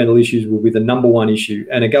environmental issues will be the number one issue.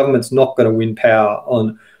 And a government's not going to win power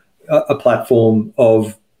on a platform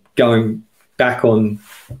of going back on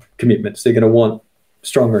commitments. They're going to want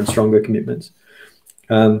stronger and stronger commitments.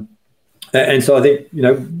 And so I think,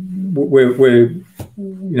 we're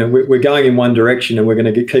going in one direction, and we're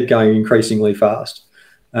going to keep going increasingly fast.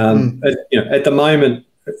 At the moment,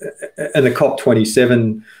 and the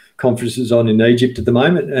COP27 conference is on in Egypt at the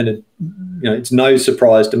moment, and it's no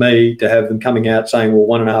surprise to me to have them coming out saying, well,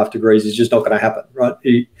 1.5 degrees is just not going to happen, right?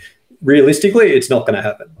 Realistically, it's not going to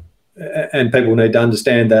happen. And people need to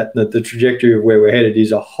understand that the trajectory of where we're headed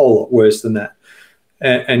is a whole lot worse than that.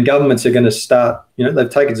 And governments are going to start, they've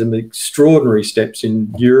taken some extraordinary steps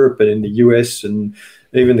in Europe and in the US, and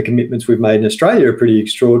even the commitments we've made in Australia are pretty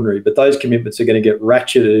extraordinary. But those commitments are going to get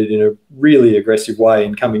ratcheted in a really aggressive way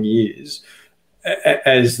in coming years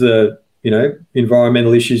as the,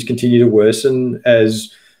 environmental issues continue to worsen,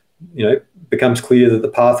 as, becomes clear that the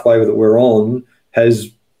pathway that we're on has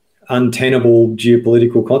untenable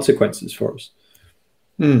geopolitical consequences for us.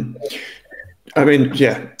 I mean,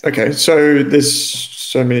 yeah. Okay. So there's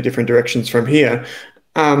so many different directions from here.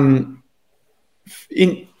 In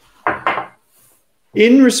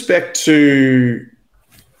respect to,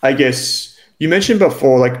 I guess, you mentioned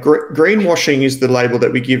before, like greenwashing is the label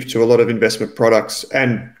that we give to a lot of investment products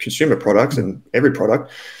and consumer products and every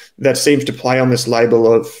product that seems to play on this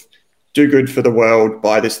label of do good for the world,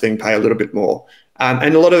 buy this thing, pay a little bit more.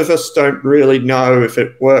 And a lot of us don't really know if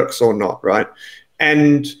it works or not, right?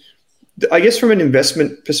 And I guess from an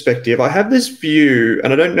investment perspective, I have this view,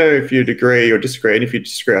 and I don't know if you'd agree or disagree. And if you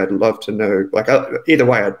disagree, I'd love to know. Like either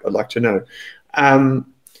way, I'd like to know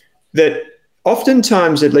that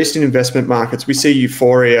oftentimes, at least in investment markets, we see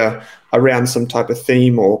euphoria around some type of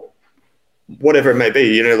theme or whatever it may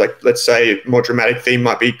be. Like let's say a more dramatic theme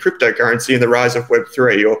might be cryptocurrency and the rise of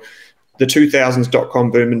Web3, or the 2000s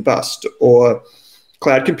 .com boom and bust, or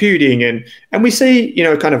cloud computing, and we see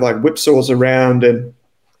kind of like whipsaws around, and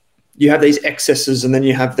you have these excesses, and then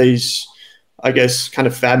you have these, I guess, kind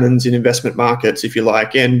of famines in investment markets, if you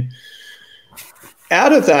like. And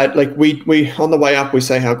out of that, like we on the way up, we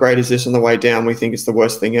say how great is this, on the way down, we think it's the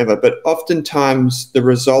worst thing ever. But oftentimes the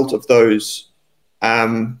result of those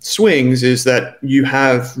swings is that you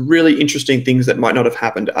have really interesting things that might not have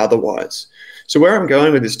happened otherwise. So where I'm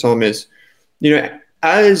going with this, Tom, is,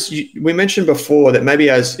 we mentioned before that maybe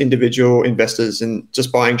as individual investors and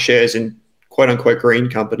just buying shares in quote unquote green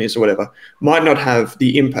companies or whatever might not have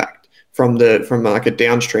the impact from like a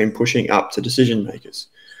downstream pushing up to decision makers.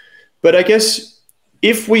 But I guess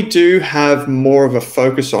if we do have more of a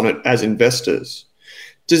focus on it as investors,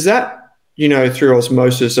 does that, through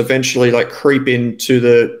osmosis eventually like creep into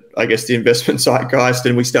the investment zeitgeist,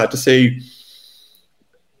 and we start to see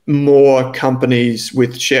more companies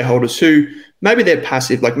with shareholders who maybe they're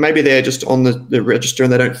passive, like maybe they're just on the register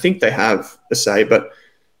and they don't think they have a say, but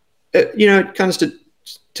it kind of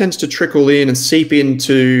tends to trickle in and seep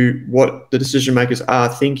into what the decision makers are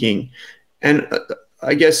thinking. And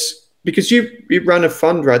I guess because you run a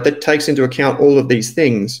fund, right, that takes into account all of these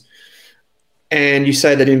things, and you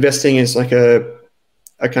say that investing is like a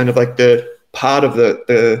kind of like the part of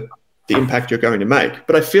the impact you're going to make.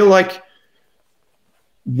 But I feel like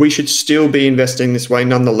we should still be investing this way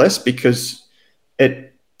nonetheless, because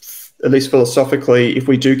at least philosophically, if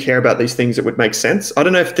we do care about these things, it would make sense. I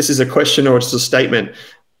don't know if this is a question or it's a statement,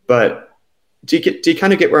 but do you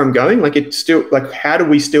kind of get where I'm going? Like, it's still like, how do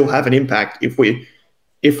we still have an impact if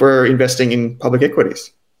we're investing in public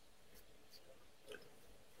equities?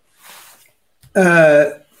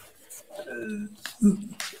 Look,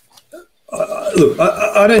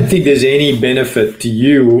 I don't think there's any benefit to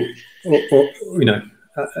you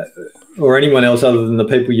or anyone else other than the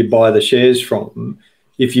people you buy the shares from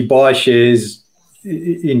if you buy shares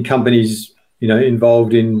in companies,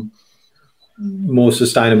 involved in more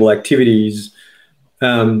sustainable activities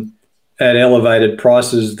at elevated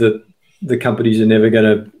prices that the companies are never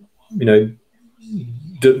going to,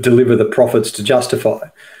 deliver the profits to justify.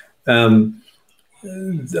 I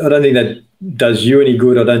don't think that does you any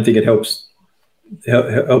good. I don't think it helps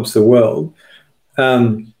the world.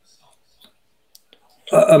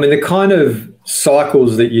 The kind of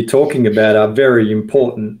cycles that you're talking about are very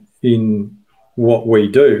important in what we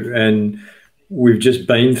do. And we've just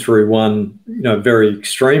been through one, very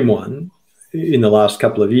extreme one in the last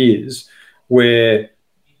couple of years where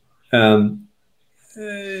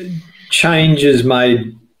changes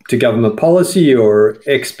made to government policy or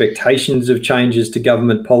expectations of changes to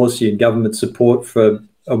government policy and government support for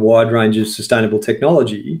a wide range of sustainable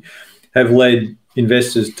technology have led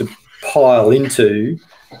investors to pile into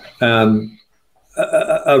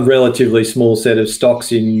a relatively small set of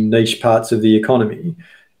stocks in niche parts of the economy.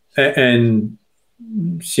 And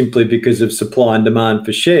simply because of supply and demand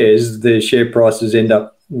for shares, their share prices end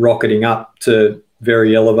up rocketing up to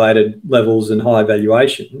very elevated levels and high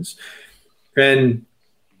valuations. And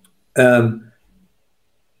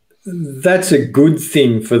that's a good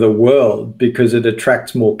thing for the world because it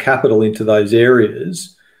attracts more capital into those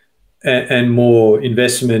areas and more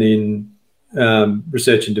investment in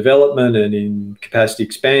research and development and in capacity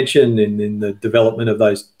expansion and in the development of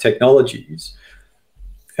those technologies.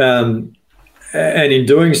 And in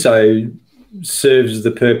doing so, serves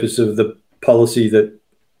the purpose of the policy that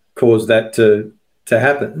caused that to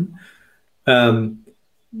happen.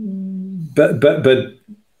 But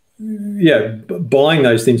yeah, buying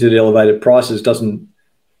those things at elevated prices doesn't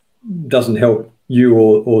help you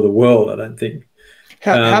or the world, I don't think.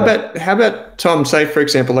 How about Tom? Say for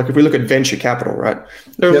example, like if we look at venture capital, right?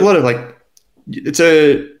 There's a lot of that's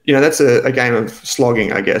a game of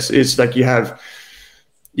slogging, I guess. It's like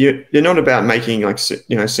you're not about making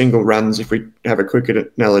single runs. If we have a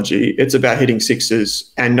cricket analogy, it's about hitting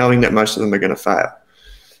sixes and knowing that most of them are going to fail.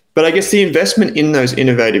 But I guess the investment in those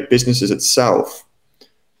innovative businesses itself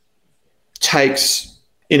takes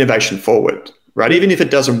innovation forward, right? Even if it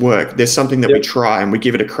doesn't work, there's something that we try and we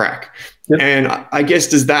give it a crack. And I guess,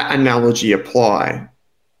 does that analogy apply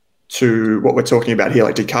to what we're talking about here,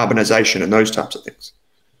 like decarbonisation and those types of things?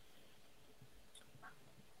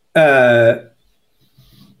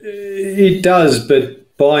 It does, but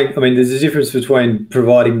there's a difference between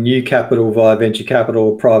providing new capital via venture capital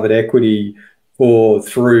or private equity or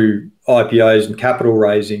through IPOs and capital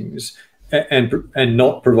raisings and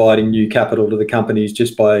not providing new capital to the companies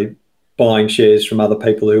just by buying shares from other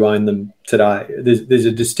people who own them today. There's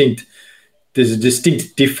a distinct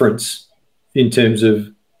difference in terms of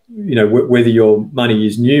whether your money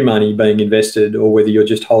is new money being invested or whether you're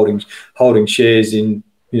just holding shares in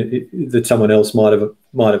that someone else might have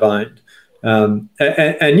owned.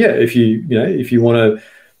 If you want to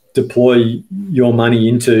deploy your money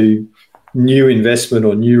into new investment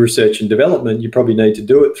or new research and development, you probably need to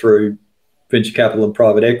do it through venture capital and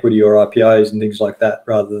private equity or IPOs and things like that,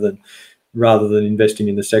 rather than investing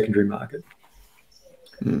in the secondary market.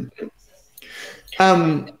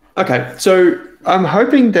 Okay, so I'm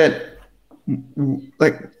hoping that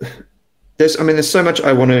there's so much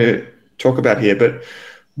I want to talk about here, but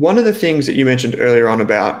one of the things that you mentioned earlier on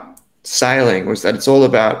about sailing was that it's all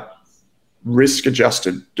about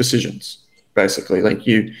risk-adjusted decisions, basically. Like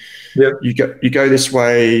you go this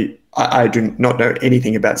way. I do not know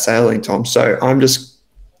anything about sailing, Tom, so I'm just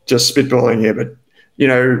spitballing here, but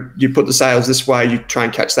you put the sails this way, you try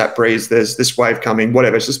and catch that breeze, there's this wave coming,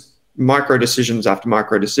 whatever. It's just micro decisions after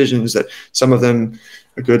micro decisions that some of them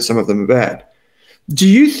are good, some of them are bad. Do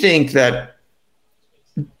you think that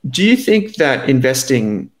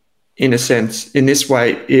investing, in a sense, in this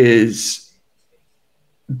way is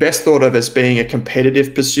best thought of as being a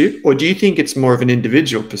competitive pursuit, or do you think it's more of an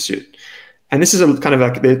individual pursuit? And this is a kind of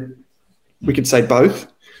like, we could say both,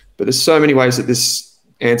 but there's so many ways that this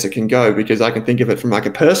answer can go, because I can think of it from like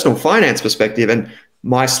a personal finance perspective and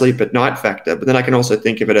my sleep at night factor, but then I can also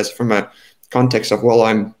think of it as from a context of, well,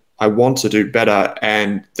 I want to do better,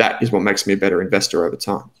 and that is what makes me a better investor over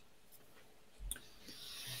time.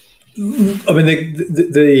 I mean,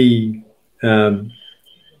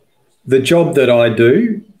 the job that I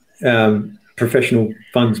do, professional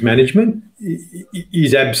funds management,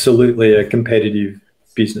 is absolutely a competitive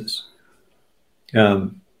business.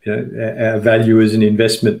 Our value as an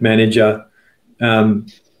investment manager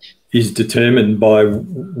is determined by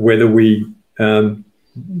whether we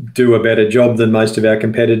do a better job than most of our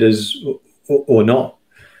competitors or not.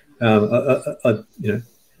 I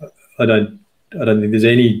don't think there's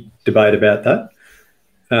any debate about that.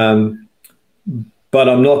 But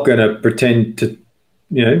I'm not going to pretend to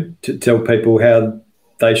tell people how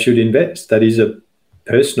they should invest. That is a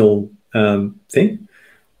personal thing.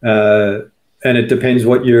 And it depends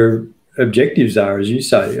what your objectives are, as you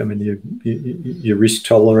say. I mean, your risk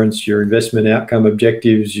tolerance, your investment outcome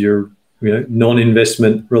objectives, your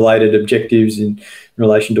non-investment related objectives in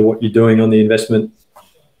relation to what you're doing on the investment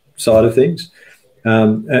side of things.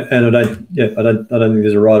 And I don't think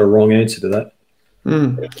there's a right or wrong answer to that.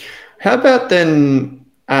 How about then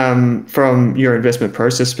from your investment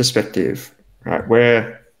process perspective, right,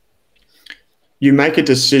 where you make a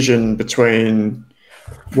decision between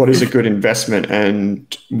what is a good investment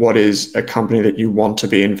and what is a company that you want to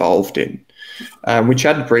be involved in. We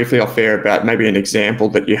chatted briefly off air about maybe an example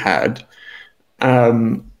that you had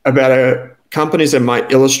about companies that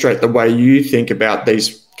might illustrate the way you think about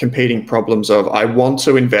these competing problems of, I want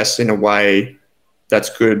to invest in a way that's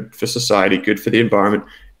good for society, good for the environment,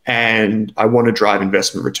 and I want to drive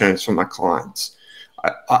investment returns for my clients.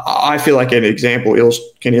 I feel like an example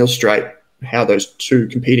can illustrate how those two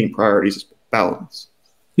competing priorities balance.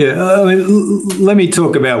 Yeah, I mean, let me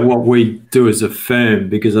talk about what we do as a firm,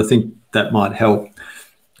 because I think that might help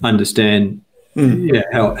understand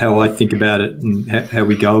how I think about it and how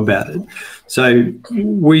we go about it. So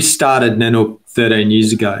we started Nanook 13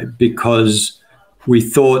 years ago because we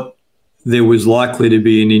thought there was likely to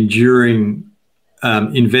be an enduring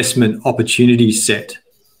investment opportunity set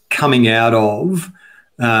coming out of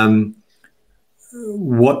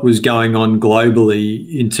what was going on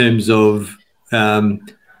globally in terms of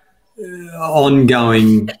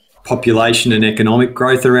ongoing population and economic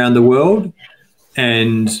growth around the world,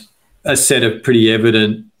 and a set of pretty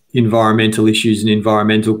evident environmental issues and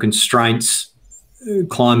environmental constraints,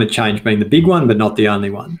 climate change being the big one, but not the only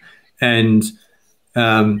one. And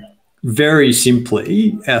very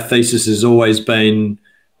simply, our thesis has always been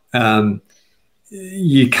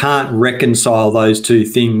you can't reconcile those two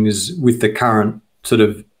things with the current sort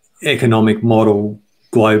of economic model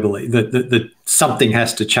globally, that something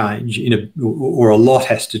has to change or a lot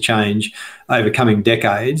has to change over coming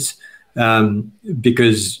decades,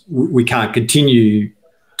 because we can't continue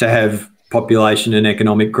to have population and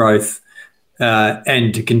economic growth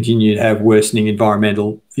and to continue to have worsening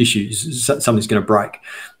environmental issues. Something's going to break.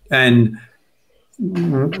 And,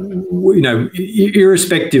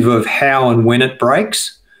 irrespective of how and when it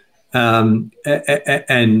breaks and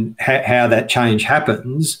how that change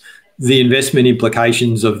happens, the investment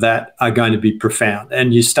implications of that are going to be profound.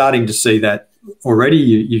 And you're starting to see that already.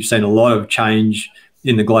 You've seen a lot of change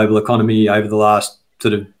in the global economy over the last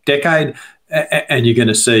sort of decade, and you're going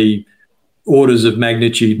to see orders of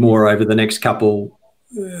magnitude more over the next couple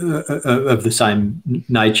of the same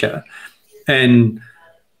nature. And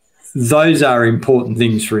those are important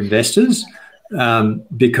things for investors,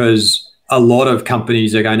 because a lot of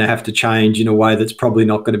companies are going to have to change in a way that's probably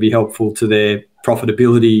not going to be helpful to their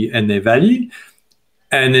profitability and their value.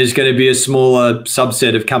 And there's going to be a smaller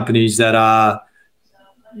subset of companies that are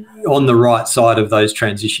on the right side of those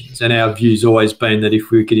transitions. And our view's always been that if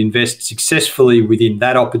we could invest successfully within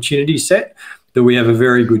that opportunity set, that we have a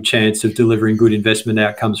very good chance of delivering good investment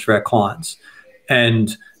outcomes for our clients.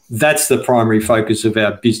 And that's the primary focus of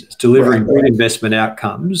our business, delivering good investment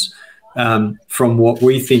outcomes from what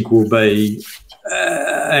we think will be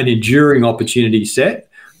an enduring opportunity set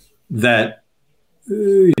that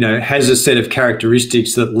has a set of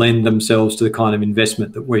characteristics that lend themselves to the kind of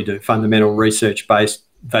investment that we do, fundamental research-based,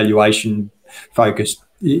 valuation-focused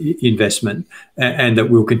investment, and that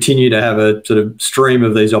we'll continue to have a sort of stream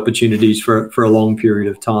of these opportunities for a long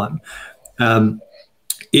period of time.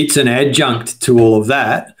 It's an adjunct to all of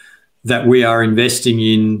that we are investing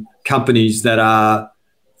in companies that are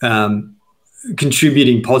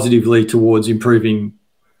contributing positively towards improving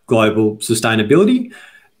global sustainability.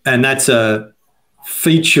 And that's a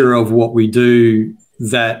feature of what we do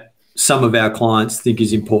that some of our clients think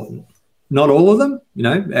is important. Not all of them.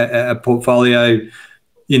 A portfolio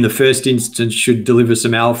in the first instance should deliver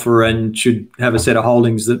some alpha and should have a set of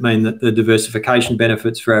holdings that mean that the diversification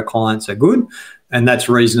benefits for our clients are good. And that's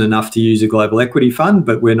reason enough to use a global equity fund,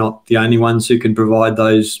 but we're not the only ones who can provide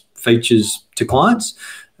those features to clients.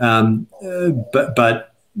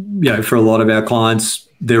 But for a lot of our clients,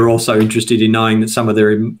 they're also interested in knowing that some of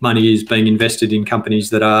their money is being invested in companies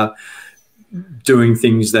that are doing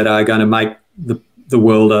things that are going to make the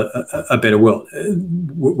world a better world.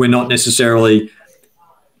 We're not necessarily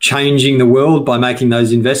changing the world by making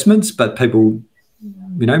those investments, but people,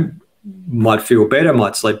 might feel better,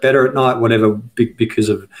 might sleep better at night, whatever, because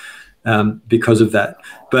of that.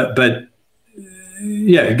 But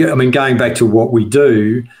going back to what we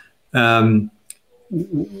do,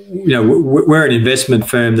 we're an investment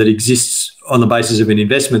firm that exists on the basis of an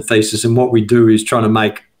investment thesis, and what we do is trying to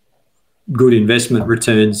make good investment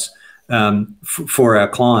returns for our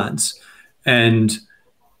clients. And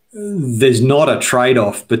there's not a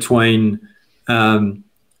trade-off between trying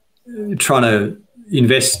to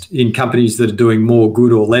invest in companies that are doing more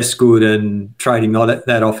good or less good and trading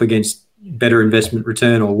that off against better investment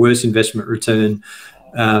return or worse investment return.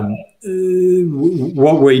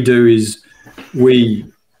 What we do is we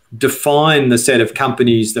define the set of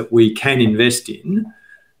companies that we can invest in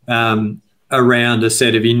around a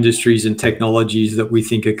set of industries and technologies that we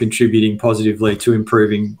think are contributing positively to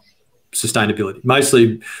improving sustainability.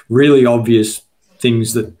 Mostly really obvious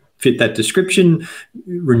things that fit that description: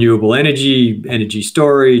 renewable energy, energy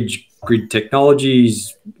storage, grid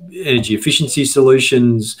technologies, energy efficiency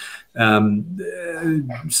solutions,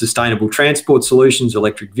 sustainable transport solutions,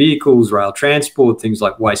 electric vehicles, rail transport, things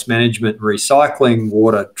like waste management and recycling,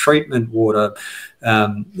 water treatment, water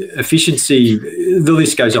efficiency. The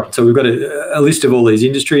list goes on. So we've got a list of all these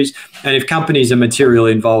industries, and if companies are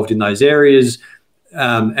materially involved in those areas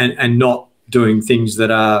and not doing things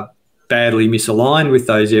that are badly misaligned with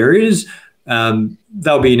those areas,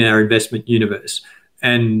 they'll be in our investment universe.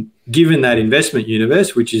 And given that investment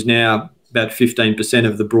universe, which is now about 15%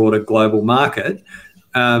 of the broader global market,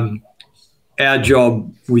 our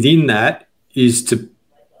job within that is to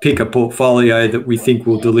pick a portfolio that we think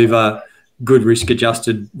will deliver good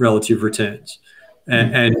risk-adjusted relative returns.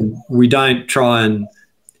 And we don't try and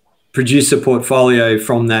produce a portfolio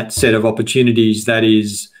from that set of opportunities that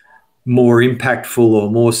is more impactful or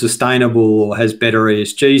more sustainable or has better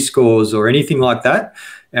ESG scores or anything like that.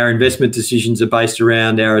 Our investment decisions are based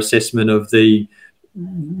around our assessment of the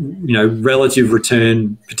relative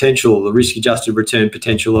return potential, the risk-adjusted return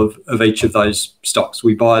potential of each of those stocks.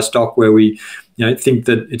 We buy a stock where we think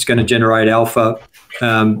that it's going to generate alpha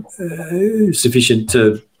sufficient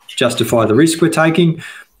to justify the risk we're taking,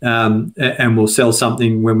 and we'll sell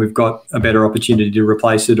something when we've got a better opportunity to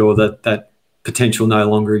replace it or that potential no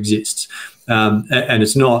longer exists. And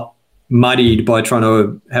it's not muddied by trying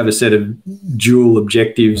to have a set of dual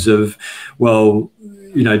objectives of,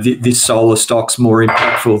 this solar stock's more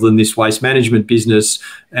impactful than this waste management business,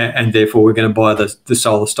 and therefore we're going to buy the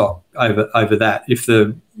solar stock over that. If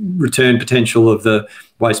the return potential of the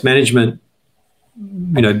waste management,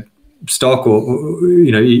 stock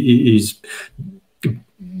is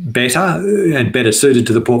better and better suited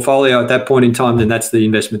to the portfolio at that point in time, then that's the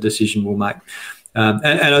investment decision we'll make.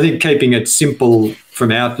 And I think keeping it simple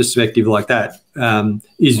from our perspective like that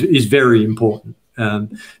is very important.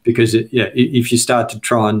 Because if you start to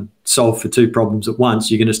try and solve for two problems at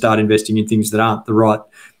once, you're going to start investing in things that aren't the right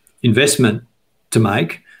investment to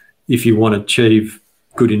make if you want to achieve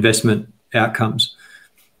good investment outcomes.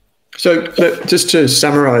 So just to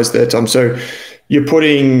summarize that, Tom, so you're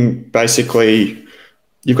putting basically,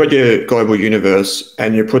 you've got your global universe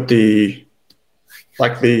and you put the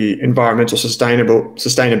environmental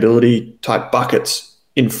sustainability type buckets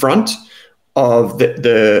in front of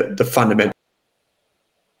the fundamental.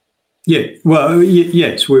 Yeah, well,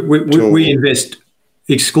 yes, we invest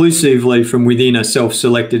exclusively from within a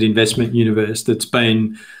self-selected investment universe that's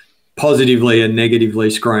been positively and negatively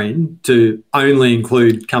screened to only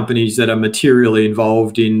include companies that are materially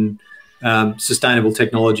involved in sustainable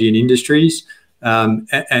technology and industries,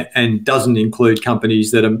 and doesn't include companies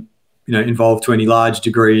that are involved to any large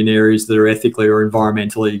degree in areas that are ethically or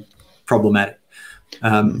environmentally problematic.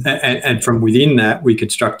 And from within that, we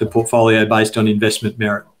construct a portfolio based on investment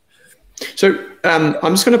merit. So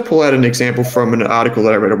I'm just going to pull out an example from an article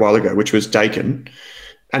that I read a while ago, which was Daikin.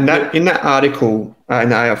 And in that article in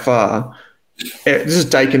the AFR, this is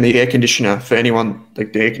Daikin, the air conditioner for anyone,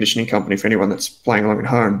 like the air conditioning company for anyone that's playing along at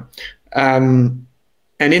home. And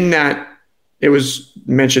in that, it was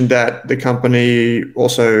mentioned that the company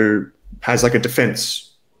also has like a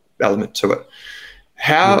defense element to it.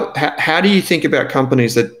 How do you think about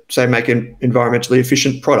companies that, say, make environmentally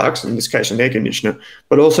efficient products, in this case an air conditioner,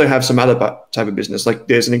 but also have some other type of business? Like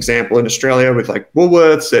there's an example in Australia with like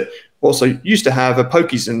Woolworths that also used to have a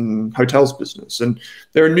pokies and hotels business. And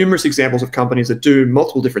there are numerous examples of companies that do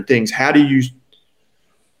multiple different things. How do you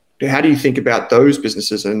think about those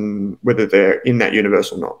businesses and whether they're in that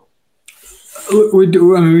universe or not?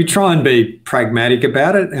 We try and be pragmatic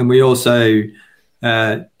about it, and we also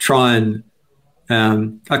try and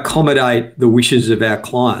accommodate the wishes of our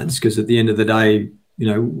clients, because at the end of the day,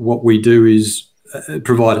 what we do is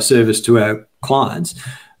provide a service to our clients.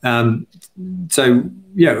 Daikin,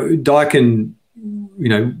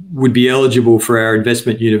 would be eligible for our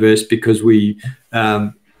investment universe because we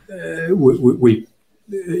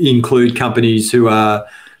include companies who are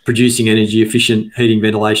producing energy efficient heating,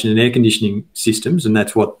 ventilation and air conditioning systems, and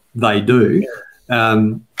that's what they do.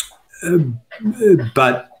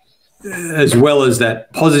 But as well as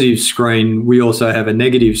that positive screen, we also have a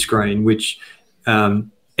negative screen, which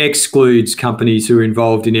excludes companies who are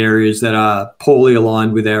involved in areas that are poorly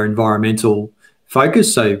aligned with our environmental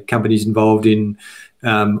focus. So companies involved in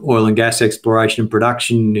oil and gas exploration and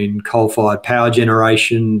production, in coal-fired power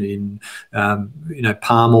generation, in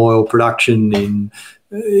palm oil production,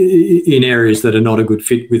 in areas that are not a good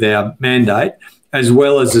fit with our mandate. as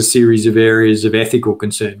well as a series of areas of ethical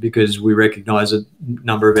concern, because we recognise a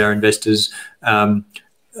number of our investors are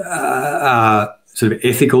sort of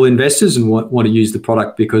ethical investors and want to use the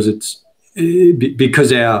product because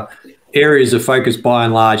our areas of focus, by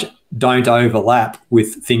and large, don't overlap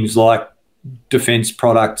with things like defence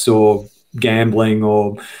products or gambling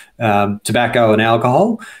or tobacco and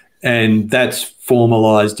alcohol. And that's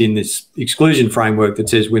formalised in this exclusion framework that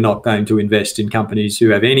says we're not going to invest in companies who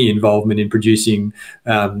have any involvement in producing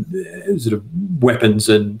sort of weapons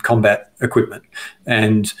and combat equipment.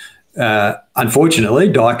 And unfortunately,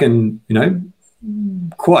 Daikin,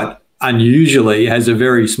 quite unusually has a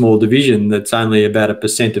very small division that's only about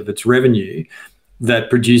 1% of its revenue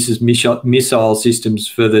that produces missile systems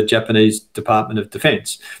for the Japanese Department of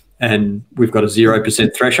Defence. And we've got a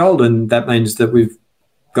 0% threshold, and that means that we've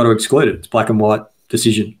got to exclude it. It's black and white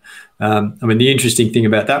decision. The interesting thing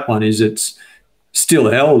about that one is it's still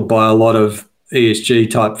held by a lot of ESG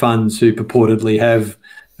type funds who purportedly have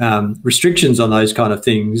restrictions on those kind of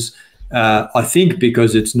things. I think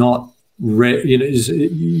because it's not,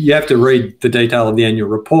 you have to read the detail of the annual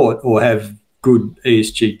report or have good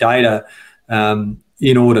ESG data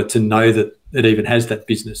in order to know that it even has that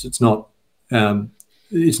business. It's not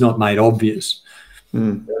made obvious.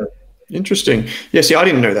 Interesting. Yeah, see, I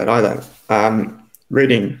didn't know that either.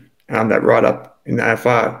 Reading that write-up in the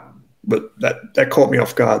AFR, but that caught me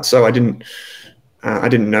off guard. So I didn't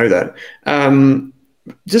know that.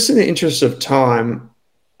 Just in the interest of time,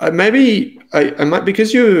 maybe I might,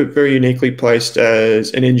 because you're very uniquely placed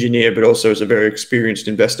as an engineer, but also as a very experienced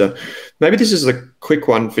investor, maybe this is a quick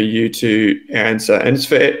one for you to answer. And it's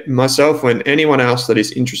for myself and anyone else that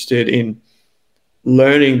is interested in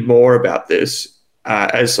learning more about this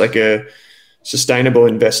as like a sustainable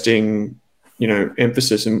investing,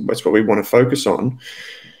 emphasis, and that's what we want to focus on.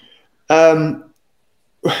 I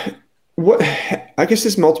guess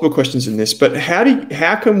there's multiple questions in this, but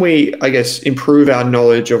how can we, I guess, improve our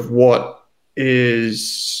knowledge of what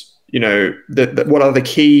is, what are the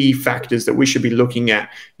key factors that we should be looking at?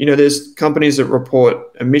 There's companies that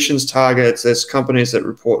report emissions targets. There's companies that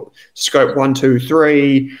report scope 1, 2,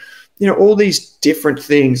 3, all these different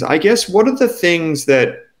things. I guess, what are the things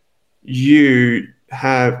that you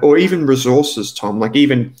have, or even resources, Tom, like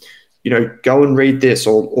even, go and read this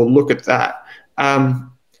or look at that.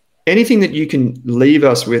 Anything that you can leave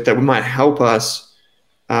us with that might help us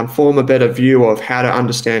form a better view of how to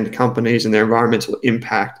understand companies and their environmental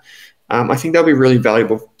impact. I think that'll be really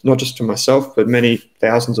valuable, not just to myself, but many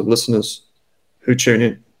thousands of listeners who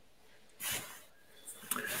tune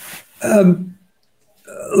in.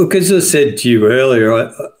 Look, as I said to you earlier,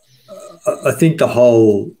 I think the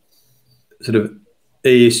whole sort of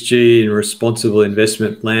ESG and responsible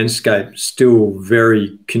investment landscape is still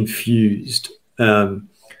very confused. And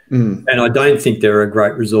I don't think there are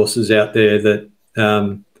great resources out there that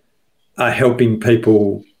are helping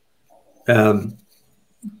people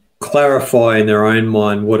clarify in their own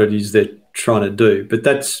mind what it is they're trying to do. But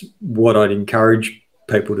that's what I'd encourage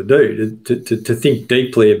people to do, to think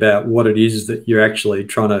deeply about what it is that you're actually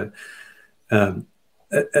trying to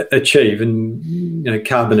achieve. And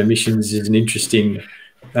carbon emissions is an interesting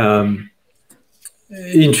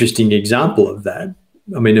example of that.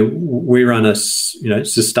 I mean, we run a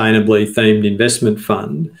sustainably themed investment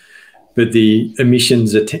fund, but the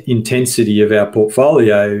emissions intensity of our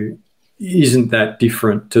portfolio isn't that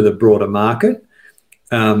different to the broader market.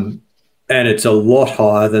 And it's a lot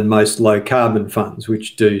higher than most low carbon funds,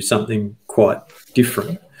 which do something quite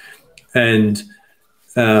different. And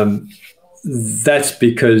that's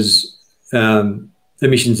because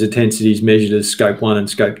emissions intensity is measured as scope 1 and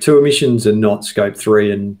scope 2 emissions, and not scope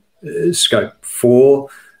 3 and scope 4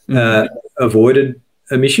 avoided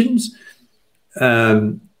emissions.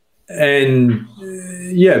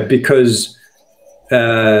 Because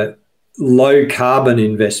low carbon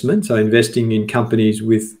investment, so investing in companies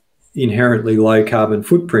with inherently low carbon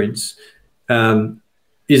footprints,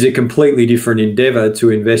 is a completely different endeavour to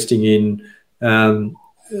investing in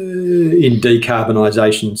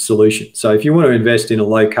decarbonisation solutions. So if you want to invest in a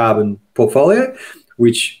low carbon portfolio,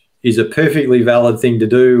 which is a perfectly valid thing to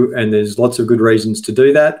do, and there's lots of good reasons to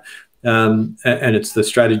do that, and it's the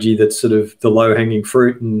strategy that's sort of the low hanging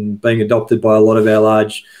fruit and being adopted by a lot of our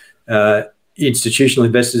large institutional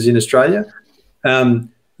investors in Australia,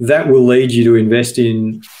 that will lead you to invest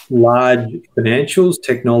in large financials,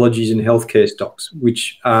 technologies, and healthcare stocks,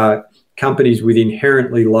 which are companies with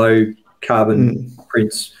inherently low carbon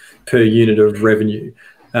prints per unit of revenue.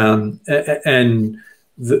 And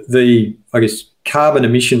the I guess, carbon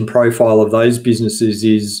emission profile of those businesses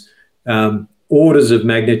is orders of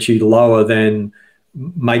magnitude lower than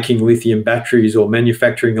making lithium batteries or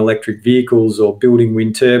manufacturing electric vehicles or building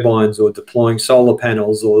wind turbines or deploying solar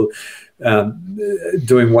panels or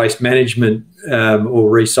doing waste management or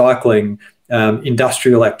recycling,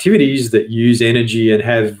 industrial activities that use energy and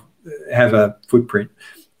have a footprint.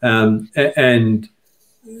 I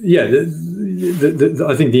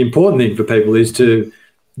think the important thing for people is to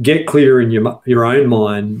get clear in your own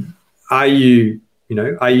mind. Are you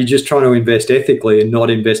just trying to invest ethically and not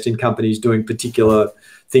invest in companies doing particular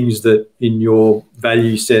things that in your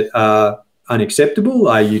value set are unacceptable?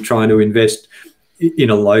 Are you trying to invest in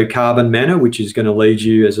a low carbon manner, which is going to lead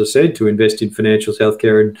you, as I said, to invest in financials,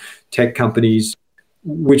 healthcare and tech companies,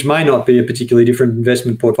 which may not be a particularly different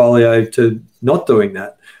investment portfolio to not doing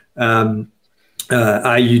that?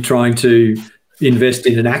 Are you trying to invest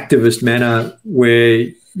in an activist manner where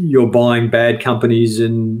you're buying bad companies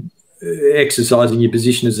and exercising your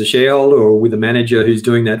position as a shareholder or with a manager who's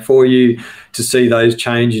doing that for you to see those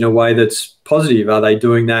change in a way that's positive? Are they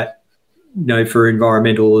doing that for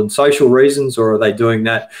environmental and social reasons, or are they doing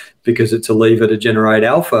that because it's a lever to generate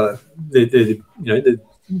alpha? The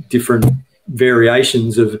different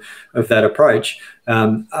variations of that approach.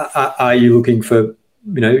 Are you looking for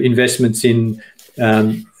investments in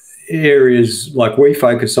areas like we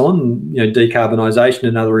focus on, decarbonisation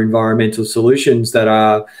and other environmental solutions that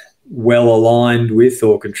are well aligned with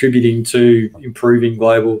or contributing to improving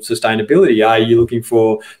global sustainability? Are you looking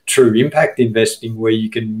for true impact investing where you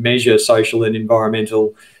can measure social and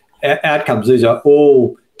environmental outcomes? These are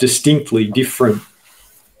all distinctly different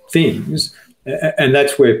things, and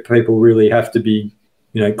that's where people really have to be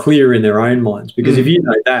clear in their own minds, because if you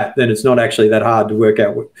know that, then it's not actually that hard to work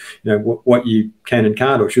out what you can and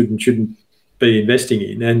can't or should and shouldn't be investing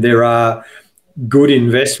in. And there are good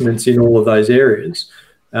investments in all of those areas.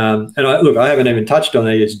 And I haven't even touched on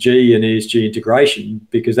ESG and ESG integration,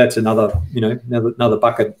 because that's another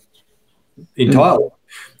bucket entirely.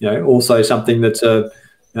 Also something that's a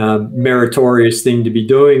meritorious thing to be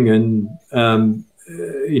doing and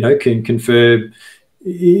can confer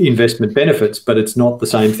investment benefits, but it's not the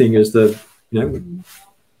same thing as the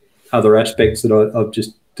other aspects that I've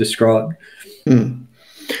just described.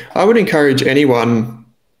 I would encourage anyone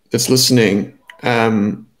that's listening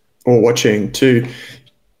or watching to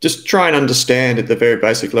just try and understand at the very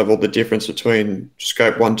basic level the difference between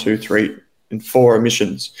scope 1, 2, 3, and 4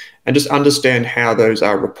 emissions, and just understand how those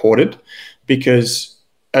are reported, because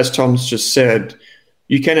as Tom's just said,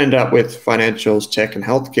 you can end up with financials, tech and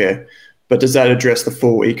healthcare, but does that address the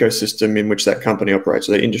full ecosystem in which that company operates,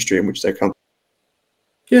 or the industry in which that company?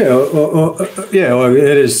 Or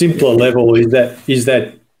at a simpler level, is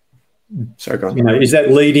that Sorry, go on. Is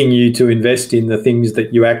that leading you to invest in the things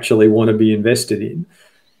that you actually want to be invested in?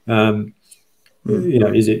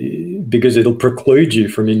 Is it because it'll preclude you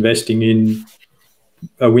from investing in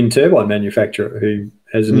a wind turbine manufacturer who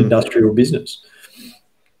has an industrial business?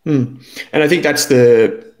 And I think that's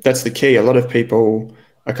the key. A lot of people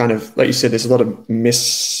are kind of, like you said, there's a lot of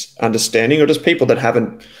misunderstanding, or just people that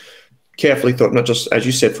haven't carefully thought, not just, as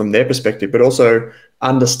you said, from their perspective, but also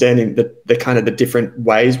understanding the kind of the different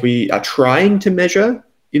ways we are trying to measure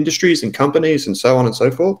industries and companies and so on and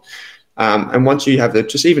so forth. And once you have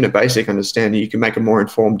just even a basic understanding, you can make a more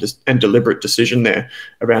informed and deliberate decision there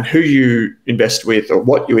around who you invest with or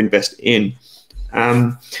what you invest in.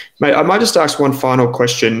 Mate, I might just ask one final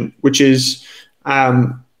question, which is,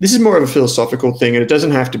 this is more of a philosophical thing, and it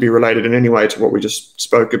doesn't have to be related in any way to what we just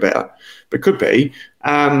spoke about, but could be.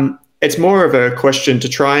 It's more of a question to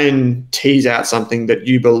try and tease out something that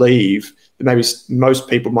you believe that maybe most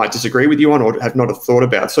people might disagree with you on or have not thought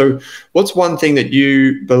about. So what's one thing that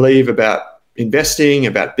you believe about investing,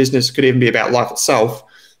 about business, could even be about life itself,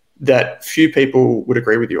 that few people would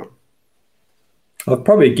agree with you on? I've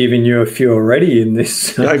probably given you a few already in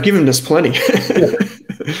this. I've given us plenty.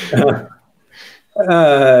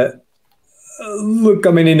 Look,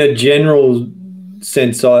 I mean, in a general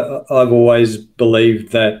sense, I've always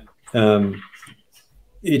believed that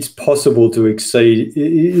it's possible to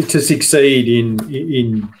succeed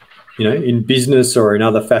in business or in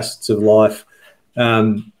other facets of life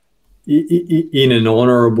in an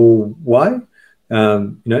honourable way,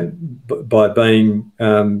 by being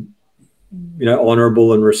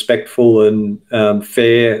honourable and respectful and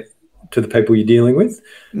fair to the people you're dealing with,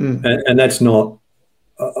 and that's not.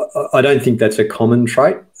 I don't think that's a common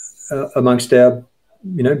trait amongst our,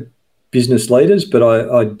 business leaders, but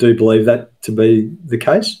I do believe that to be the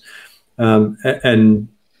case. And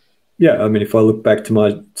yeah, I mean, if I look back to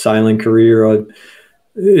my sailing career,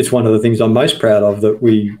 it's one of the things I'm most proud of, that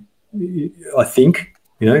we, I think,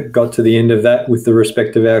 got to the end of that with the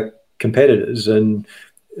respect of our competitors. And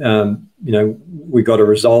we got a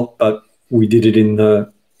result, but we did it in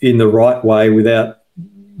the right way without,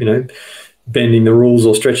 bending the rules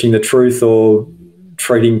or stretching the truth or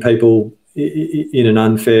treating people in an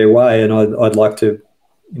unfair way. And I'd like to,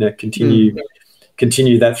 continue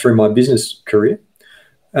that through my business career.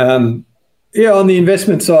 On the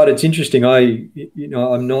investment side, it's interesting. I'm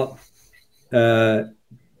not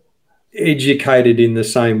educated in the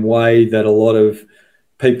same way that a lot of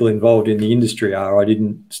people involved in the industry are. I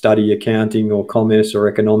didn't study accounting or commerce or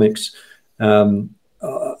economics. I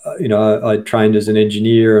trained as an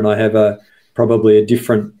engineer, and I have probably a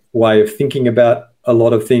different way of thinking about a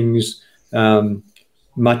lot of things,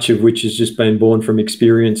 much of which has just been born from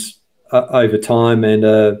experience over time and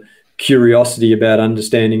a curiosity about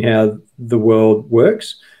understanding how the world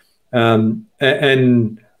works. I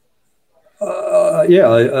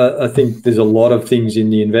think there's a lot of things in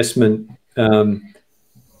the investment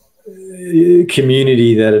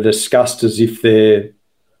community that are discussed as if they're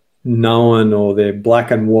known or they're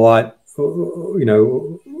black and white,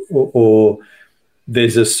 or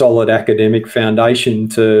there's a solid academic foundation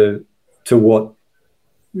to what,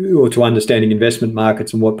 or to understanding investment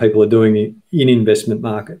markets and what people are doing in investment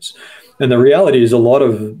markets. And the reality is a lot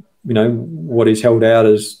of, what is held out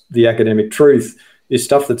as the academic truth is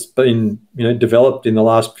stuff that's been, developed in the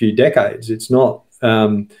last few decades. It's not,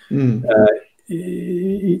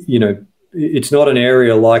 it's not an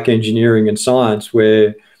area like engineering and science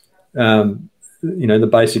where, the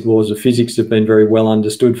basic laws of physics have been very well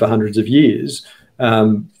understood for hundreds of years.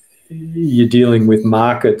 You're dealing with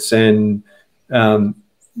markets and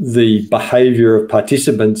the behaviour of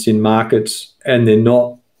participants in markets, and they're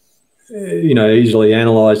not, easily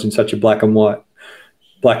analysed in such a black and white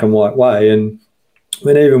way. And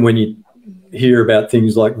even when you hear about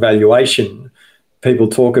things like valuation, people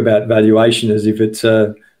talk about valuation as if it's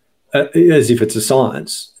a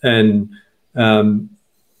science. And my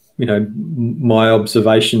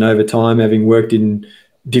observation over time, having worked in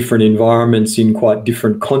different environments in quite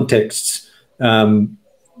different contexts,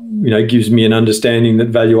 gives me an understanding that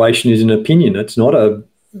valuation is an opinion. It's not a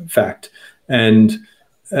fact. And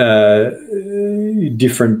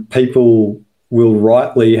different people will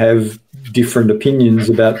rightly have different opinions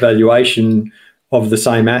about valuation of the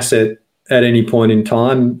same asset at any point in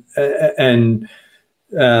time. And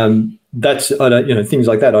that's, things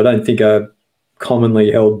like that I don't think are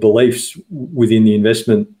commonly held beliefs within the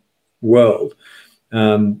investment world.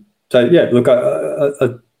 I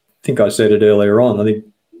think I said it earlier on. I think,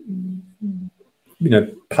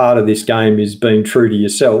 part of this game is being true to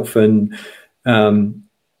yourself and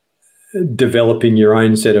developing your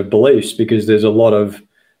own set of beliefs, because there's a lot of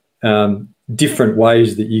different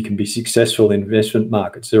ways that you can be successful in investment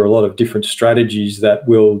markets. There are a lot of different strategies that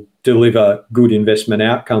will deliver good investment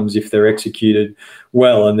outcomes if they're executed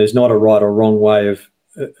well, and there's not a right or wrong way of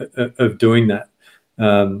doing that.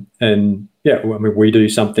 We do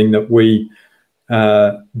something that we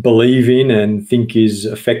believe in and think is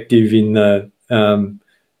effective in the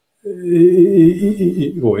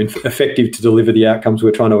effective to deliver the outcomes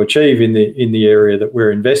we're trying to achieve in the area that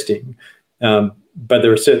we're investing. But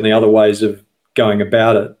there are certainly other ways of going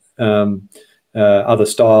about it, other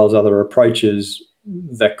styles, other approaches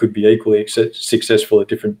that could be equally successful at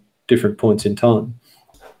different points in time.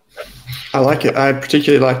 I like it. I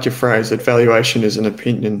particularly liked your phrase that valuation is an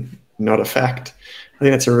opinion, not a fact. I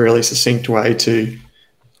think that's a really succinct way to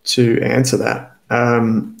answer that.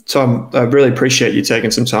 So I really appreciate you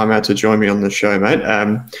taking some time out to join me on the show, mate.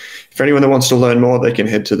 For anyone that wants to learn more, they can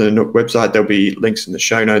head to the Nook website. There'll be links in the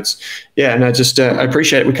show notes. Yeah, and I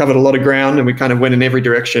appreciate it. We covered a lot of ground and we kind of went in every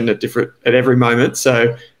direction at every moment.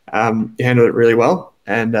 So you handled it really well.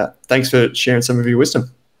 And thanks for sharing some of your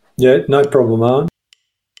wisdom. Yeah, no problem, Owen.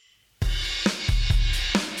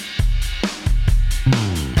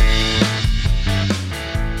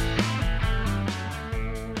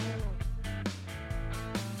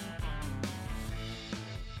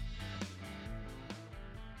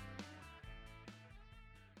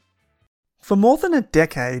 For more than a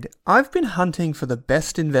decade, I've been hunting for the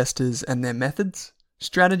best investors and their methods,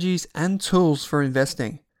 strategies, and tools for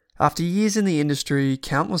investing. After years in the industry,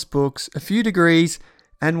 countless books, a few degrees,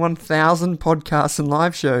 and 1,000 podcasts and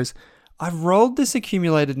live shows, I've rolled this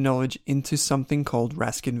accumulated knowledge into something called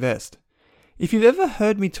Rask Invest. If you've ever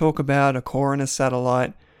heard me talk about a core and a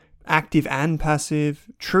satellite, active and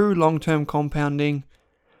passive, true long-term compounding,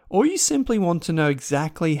 or you simply want to know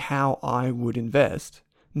exactly how I would invest,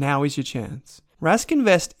 now is your chance. Rask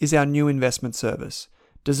Invest is our new investment service,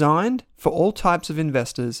 designed for all types of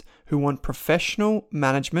investors who want professional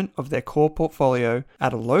management of their core portfolio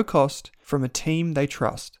at a low cost from a team they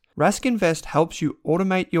trust. Rask Invest helps you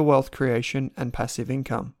automate your wealth creation and passive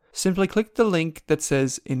income. Simply click the link that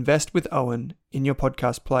says Invest with Owen in your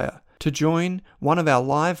podcast player to join one of our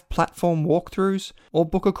live platform walkthroughs or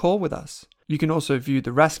book a call with us. You can also view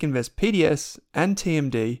the Rask Invest PDS and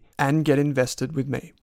TMD and get invested with me.